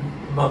like a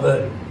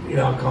mother in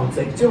our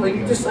context. Do you know what I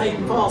mean? You just say it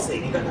in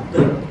passing. You don't have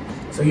to.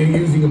 So you're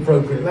using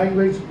appropriate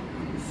language.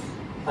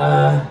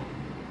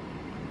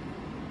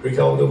 Greet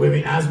older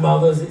women as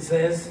mothers, it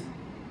says.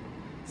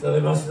 So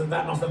that must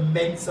have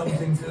meant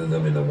something to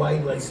them in the way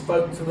they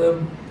spoke to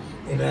them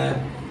in a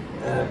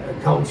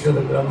culture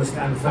that would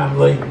understand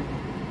family.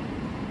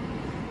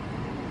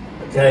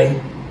 Okay,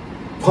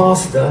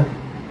 pastor,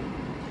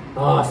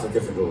 that's a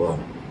difficult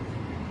one.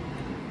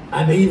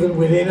 And even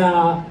within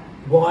our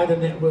wider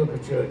network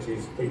of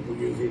churches, people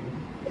use it in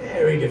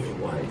very different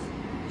ways.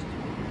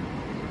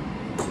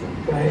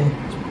 Okay,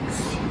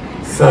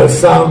 so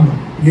some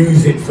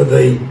use it for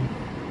the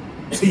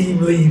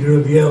team leader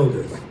of the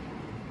elders.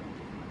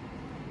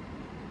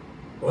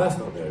 Well, that's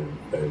not very,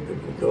 very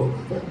biblical,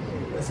 but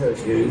that's how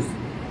it's used.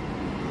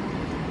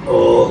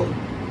 Or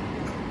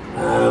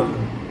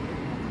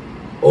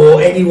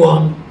any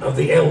one of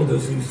the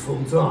elders who's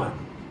full-time.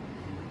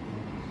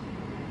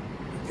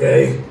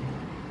 Okay?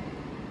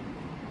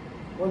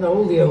 Well, no,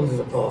 all the elders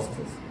are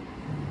pastors.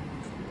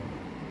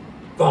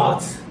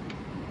 But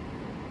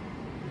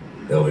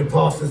there'll be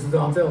pastors that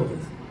aren't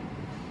elders.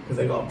 Because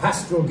they've got a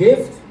pastoral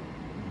gift.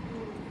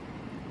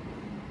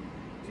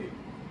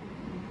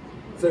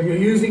 So if you're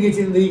using it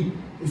in the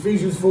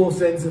Ephesians 4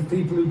 sense of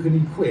people who can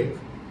equip,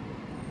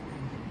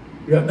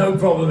 you have no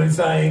problem in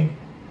saying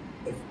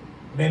if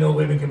men or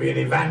women can be an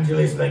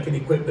evangelist, they can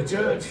equip the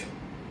church.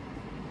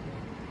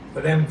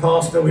 But then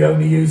pastor we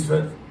only use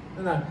for,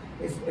 no.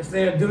 If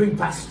they're doing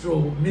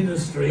pastoral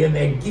ministry and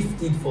they're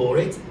gifted for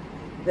it,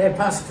 they're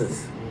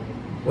pastors.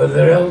 Whether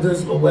they're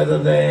elders or whether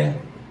they're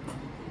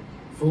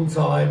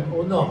full-time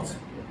or not.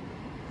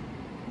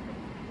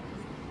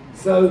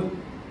 So,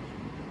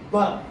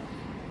 but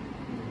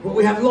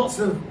we have lots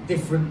of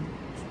different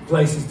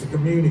places to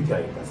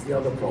communicate. That's the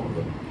other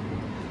problem.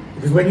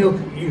 Because when you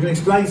can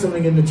explain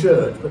something in the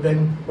church, but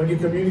then when you're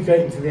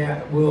communicating to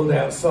the world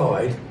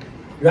outside,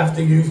 you have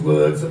to use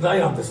words that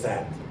they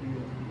understand.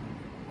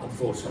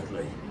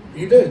 Unfortunately,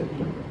 you do.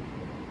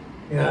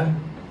 You know,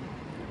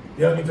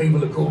 the only people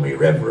that call me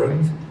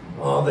reverend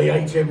are the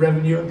HM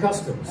Revenue and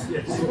Customs.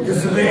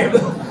 Because to them,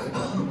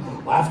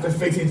 I have to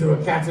fit into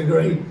a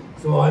category,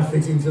 so I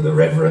fit into the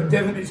Reverend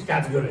Devenish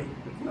category.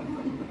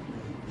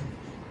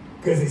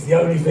 Because it's the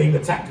only thing the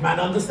tax man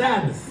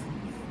understands.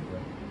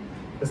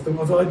 That's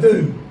what I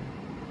do.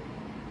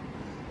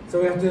 So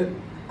we have to,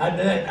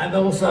 and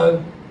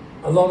also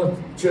a lot of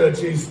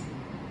churches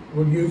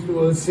will use the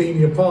word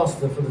senior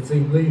pastor for the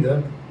team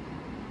leader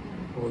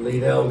or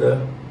lead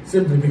elder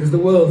simply because the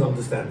world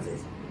understands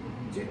it.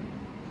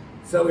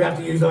 So we have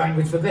to use the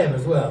language for them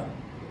as well.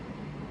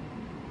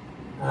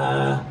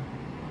 And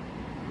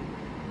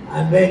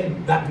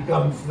then that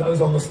becomes those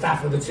on the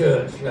staff of the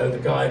church, you know, the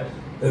guy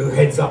who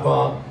heads up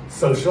our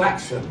social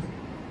action.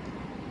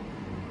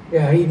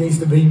 Yeah, he needs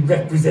to be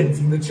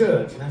representing the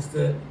church. And has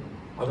to,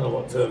 I don't know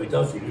what term he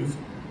does use,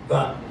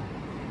 but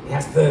he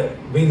has to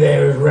be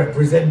there as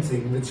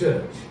representing the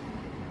church.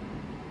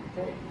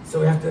 Okay.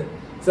 So we have to,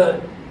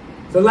 so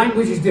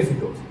language is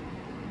difficult.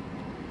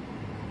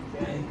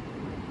 Okay.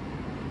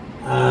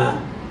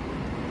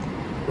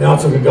 I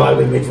took a guy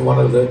with me to one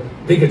of the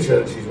bigger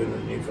churches within the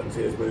New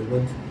Frontiers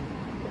movement,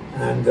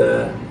 and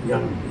a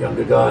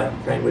younger guy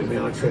came with me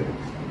on a trip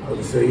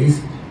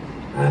overseas,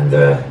 and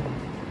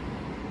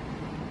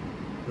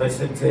they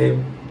said to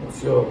him,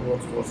 what's your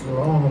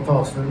role? I'm a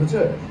pastor in the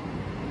church.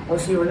 Oh,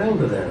 so you're an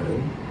elder there, are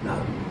you?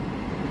 No.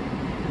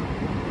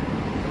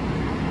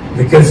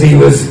 Because he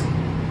was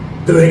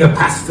doing a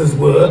pastor's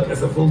work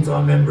as a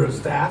full-time member of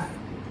staff,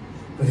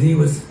 but he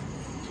was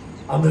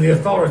under the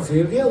authority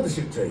of the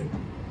eldership team.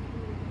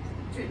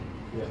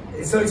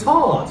 Yeah. So it's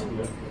hard.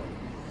 Yeah.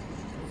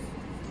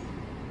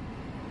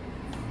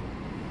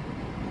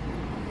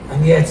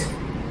 And yet,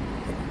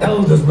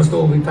 elders must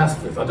all be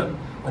pastors. I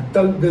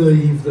don't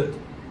believe that.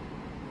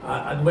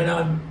 And when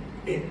I'm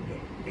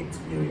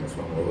interviewing, that's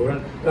one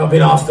word, I've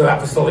been asked to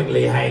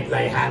apostolically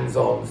lay hands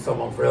on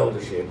someone for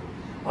eldership.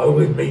 I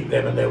always meet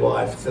them and their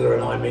wife. Cilla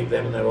and I meet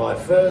them and their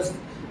wife first.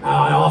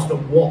 I ask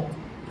them what,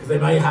 because they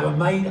may have a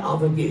main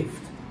other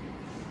gift,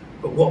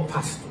 but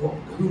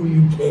who are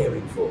you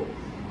caring for?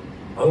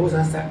 I always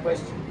ask that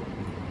question.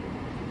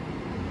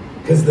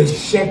 Because the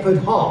shepherd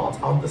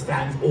heart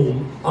understands all,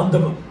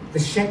 the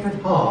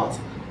shepherd heart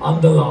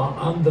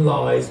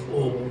underlies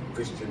all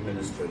Christian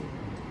ministry.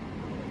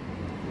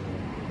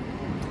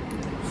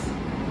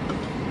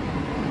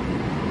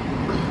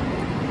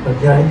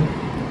 Okay?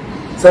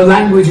 So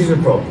language is a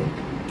problem.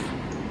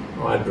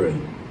 I agree.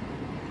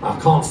 I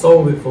can't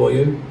solve it for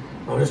you.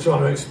 I'm just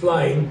trying to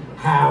explain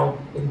how,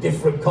 in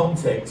different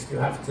contexts, you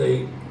have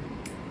to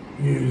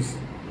use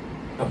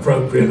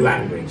appropriate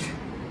language.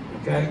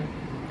 Okay?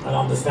 And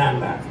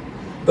understand that.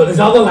 But there's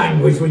other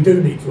language we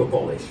do need to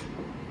abolish.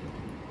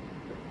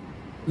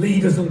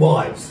 Leaders and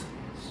wives.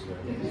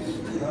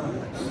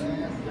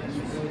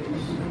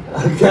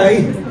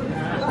 Okay?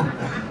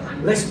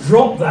 Let's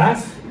drop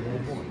that.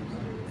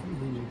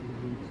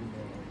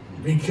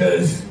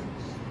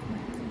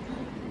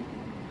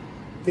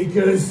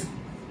 Because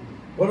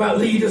what about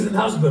leaders and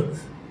husbands?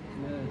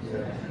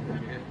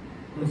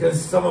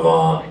 Because some of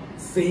our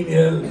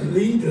senior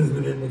leaders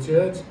within the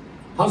church,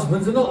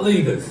 husbands are not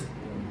leaders.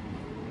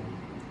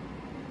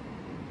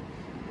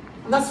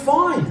 And that's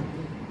fine.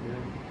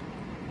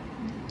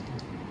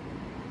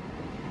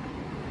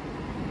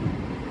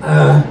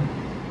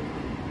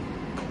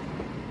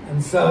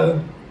 And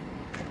so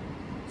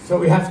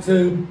we have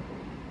to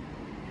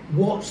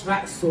watch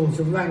that sort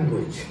of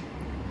language.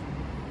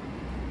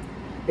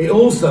 It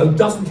also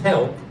doesn't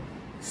help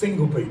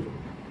single people.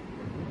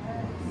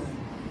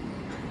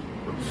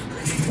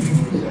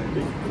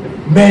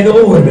 Men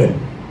or women.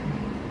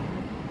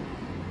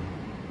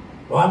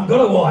 Well, I haven't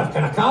got a wife,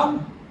 can I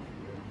come?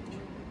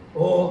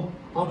 Or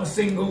I'm a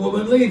single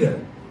woman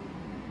leader.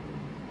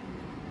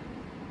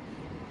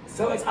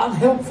 So it's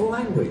unhelpful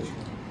language.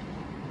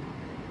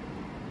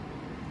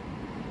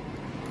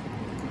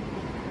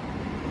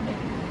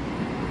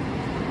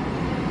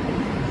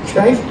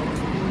 Okay?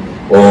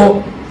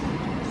 Or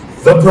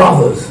the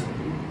brothers.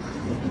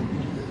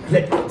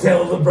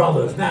 Tell the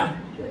brothers. Now,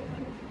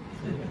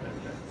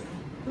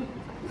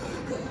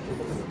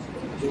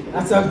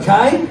 that's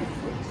okay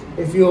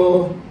if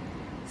you're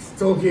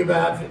talking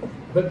about,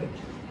 but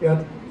you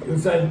know,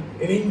 you'd say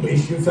in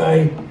English, you'd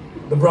say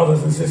the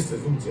brothers and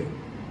sisters, wouldn't you?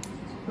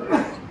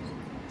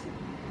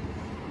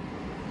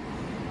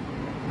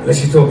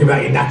 Unless you're talking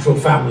about your natural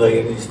family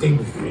and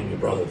distinguish between your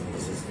brothers and your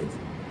sisters.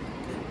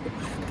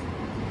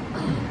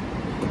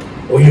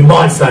 Or you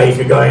might say, if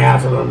you're going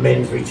out on a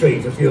men's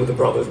retreat, a few of the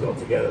brothers got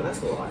together,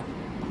 that's all right.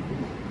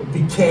 But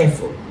be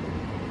careful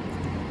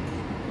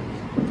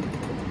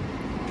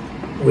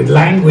with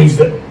language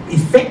that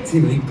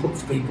effectively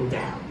puts people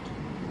down.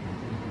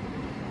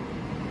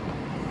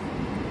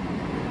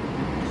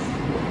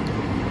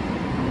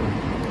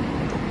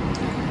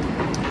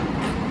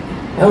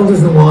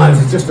 Elders and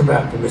wives are just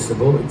about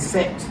permissible,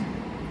 except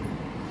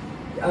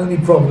the only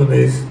problem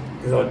is,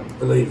 because I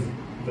believe,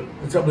 but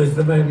the trouble is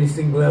there may be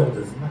single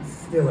elders, and that's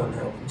still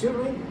unhelpful. Do you know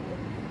what I mean?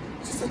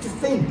 Just have to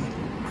think.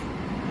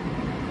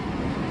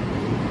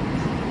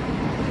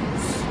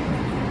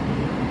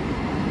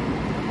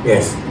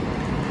 Yes?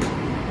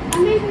 I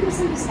may be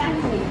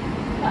misunderstanding you,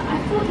 but I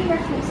thought you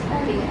referenced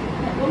earlier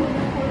that one of the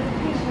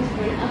qualifications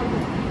for an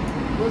elder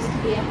was to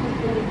be a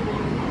husband of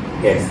one.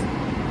 Yes.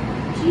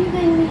 Do you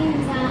then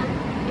mean that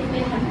if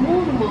they had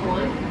more than one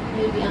wife,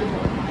 they would be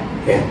unqualified?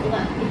 Yeah.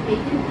 But if they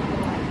didn't have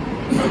a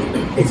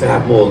wife, It's to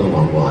have more than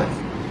one wife.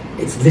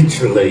 It's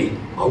literally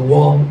a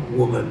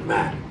one-woman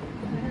man.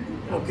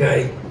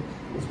 Okay?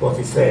 It's what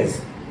it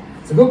says.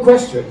 It's a good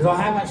question, because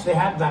I have actually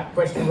had that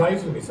question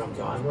raised with me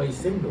sometimes, where he's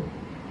single.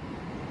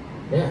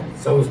 Yeah,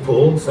 so was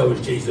Paul, so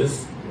was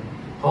Jesus.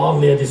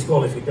 Hardly a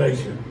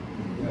disqualification.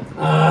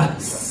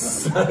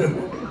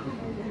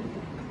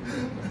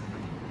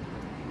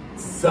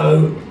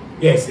 So,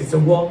 yes, it's a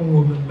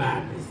one-woman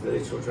man, is the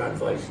literal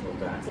translation of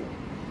that.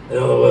 In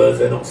other words,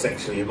 they're not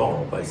sexually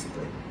immoral,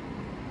 basically.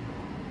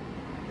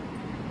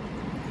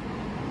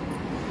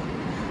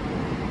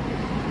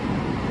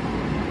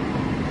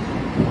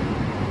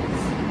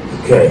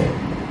 Okay.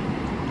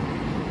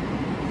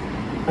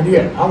 And you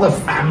get other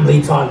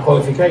family type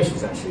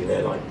qualifications actually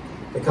there, like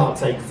they can't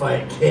take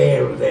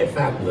care of their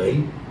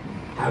family.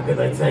 How can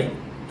they take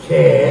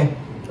care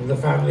of the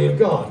family of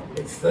God?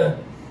 It's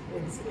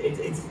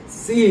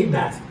seeing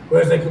that,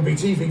 whereas they could be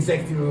chief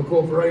executive of a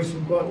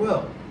corporation quite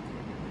well.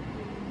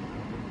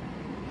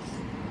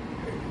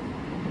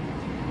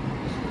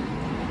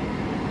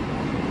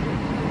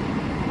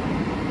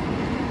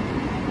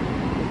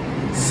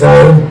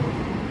 So,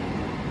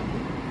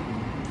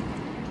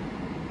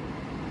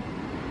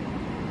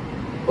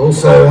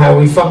 also how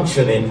we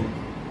function in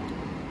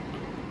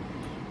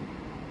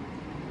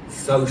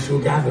social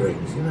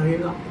gatherings. You know, you're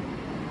not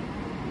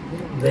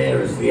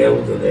there as the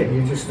elder then,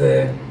 you're just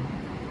there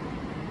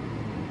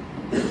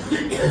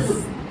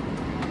as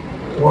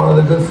one of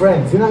the good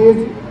friends. You know,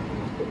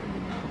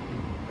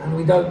 and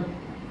we don't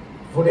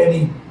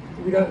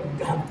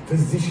have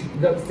position,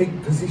 we don't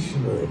think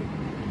positionally.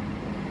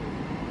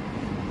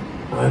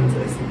 And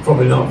it's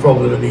probably not a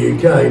problem in the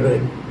UK, but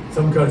in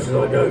some countries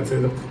I go to,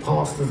 the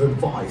pastor's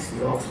advice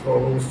is asked for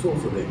all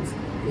sorts of things,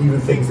 even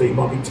things that he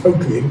might be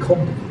totally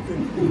incompetent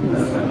in.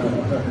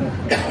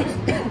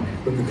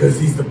 But because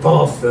he's the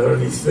pastor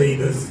and he's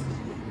seen as,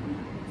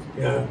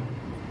 you know,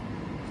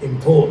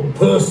 important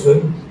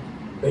person,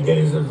 they get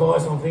his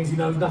advice on things he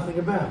knows nothing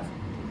about.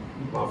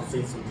 I've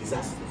seen some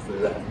disasters through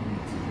that.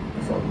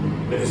 So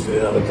I'm ministering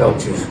in other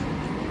cultures.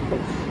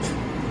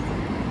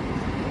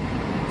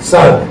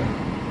 So,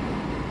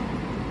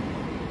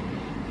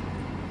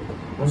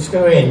 I'm just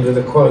going to end with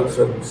a quote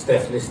from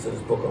Steph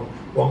Lister's book on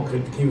 1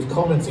 Corinthians. He was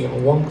commenting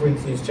on 1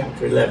 Corinthians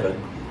chapter 11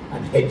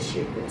 and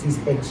headship. What is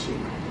headship?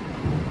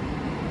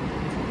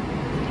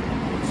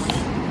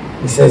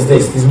 He says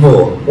there's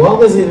more. While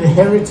there's an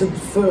inherited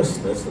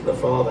firstness that the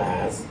Father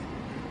has,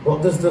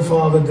 what does the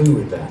Father do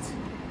with that?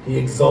 He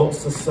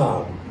exalts the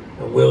Son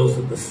and wills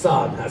that the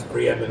Son has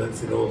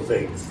preeminence in all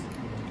things.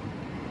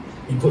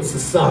 He puts the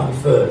Son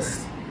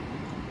first.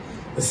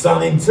 The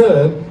Son, in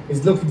turn,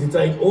 is looking to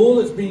take all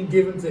that's been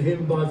given to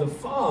him by the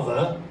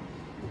Father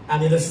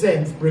and, in a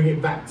sense, bring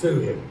it back to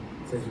him.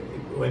 So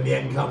when the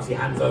end comes, he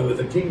hands over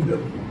the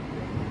kingdom.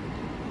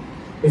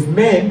 If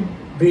men,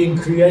 being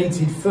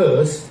created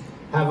first,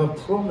 have a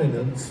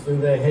prominence through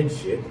their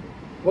headship,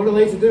 what are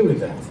they to do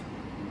with that?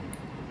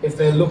 If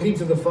they're looking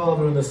to the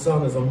Father and the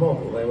Son as a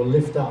model, they will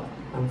lift up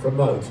and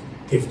promote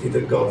gifted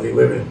and godly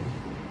women.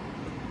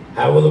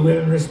 How will the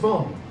women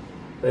respond?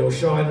 They will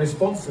shine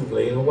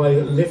responsively in a way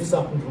that lifts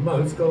up and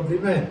promotes godly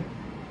men.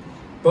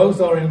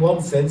 Both are in one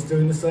sense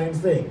doing the same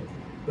thing,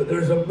 but there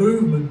is a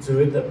movement to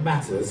it that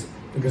matters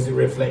because it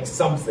reflects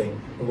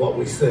something of what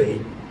we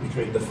see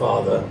between the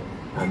Father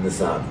and the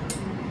Son.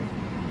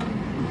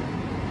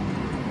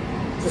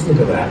 Just look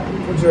at that.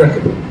 What do you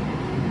reckon?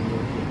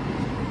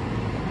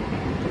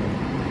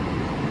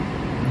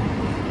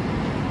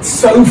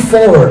 So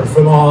foreign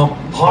from our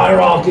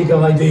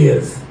hierarchical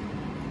ideas.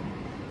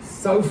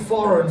 So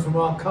foreign from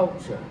our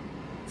culture,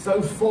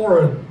 so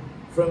foreign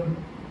from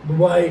the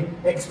way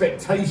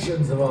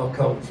expectations of our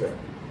culture,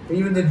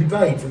 even the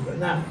debate.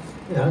 Now,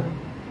 you know,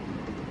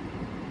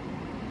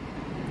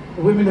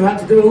 the women have had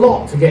to do a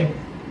lot to get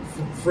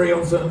free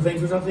on certain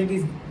things, which I think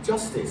is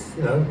justice.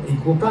 You know,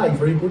 equal pay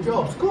for equal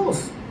jobs, of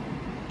course.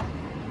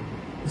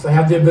 If they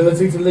have the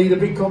ability to lead a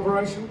big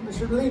corporation, they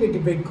should lead a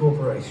big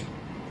corporation.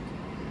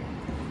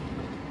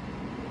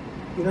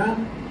 You know?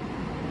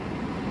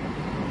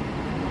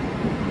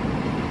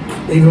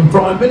 Even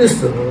Prime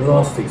Minister, the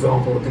last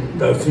example didn't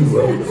go too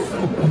well.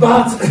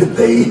 But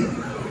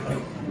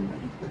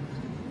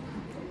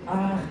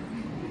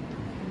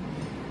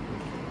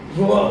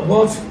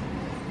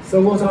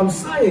what I'm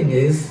saying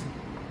is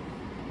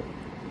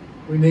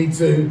we need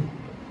to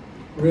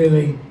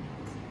really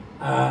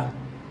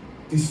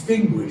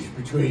distinguish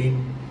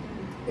between,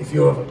 if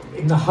you're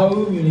in the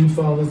home, you need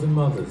fathers and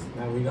mothers.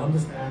 Now we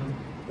understand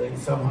that in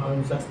some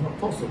homes that's not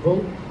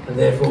possible, and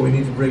therefore we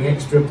need to bring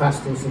extra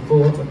pastoral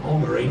support and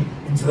honouring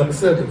into those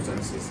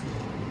circumstances.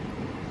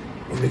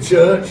 In the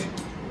church,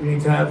 we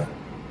need to have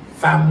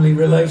family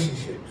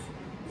relationships,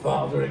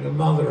 fathering and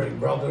mothering,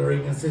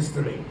 brothering and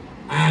sistering,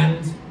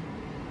 and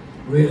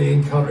really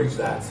encourage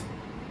that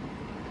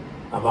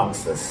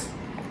amongst us.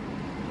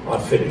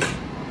 I've finished.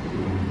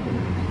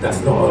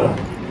 That's not a...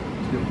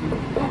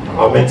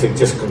 I meant to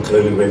just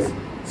conclude with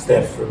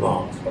Steph's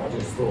remarks, but I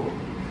just thought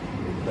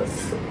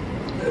that's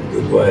a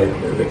good way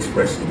of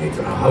expressing it.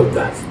 And I hope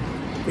that's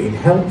been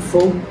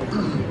helpful.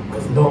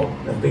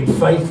 I've been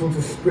faithful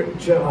to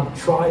Scripture. I've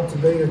tried to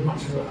be as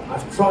much as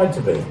I've tried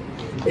to be,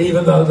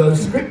 even though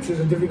those Scriptures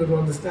are difficult to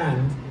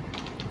understand.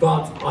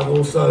 But I've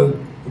also,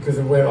 because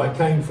of where I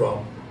came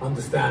from,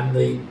 understand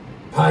the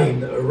pain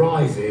that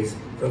arises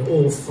from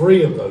all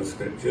three of those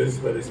Scriptures,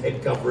 whether it's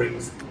head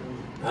coverings,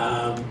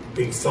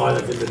 being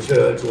silent in the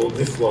church, or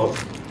this one,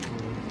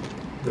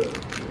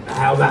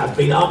 how that has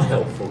been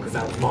unhelpful, because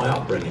that was my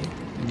upbringing.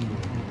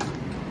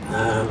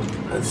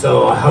 And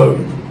so I hope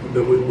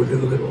that we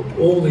can look at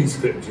all these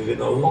Scriptures in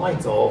the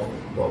light of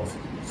what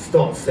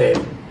Stott said,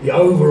 the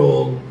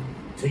overall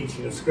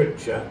teaching of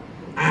Scripture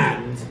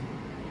and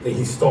the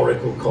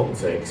historical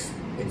context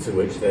into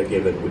which they're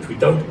given, which we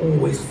don't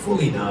always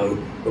fully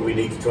know, but we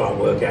need to try and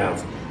work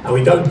out. And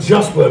we don't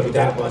just work it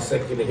out by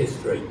secular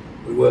history,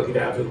 we work it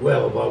out as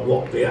well by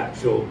what the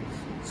actual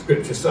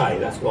Scriptures say.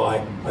 That's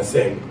why I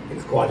said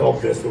it's quite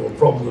obvious there were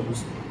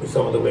problems with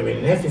some of the women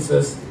in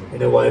Ephesus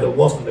in a way that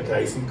wasn't the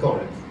case in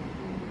Corinth.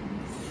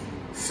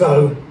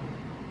 So,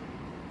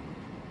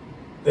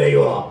 there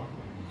you are.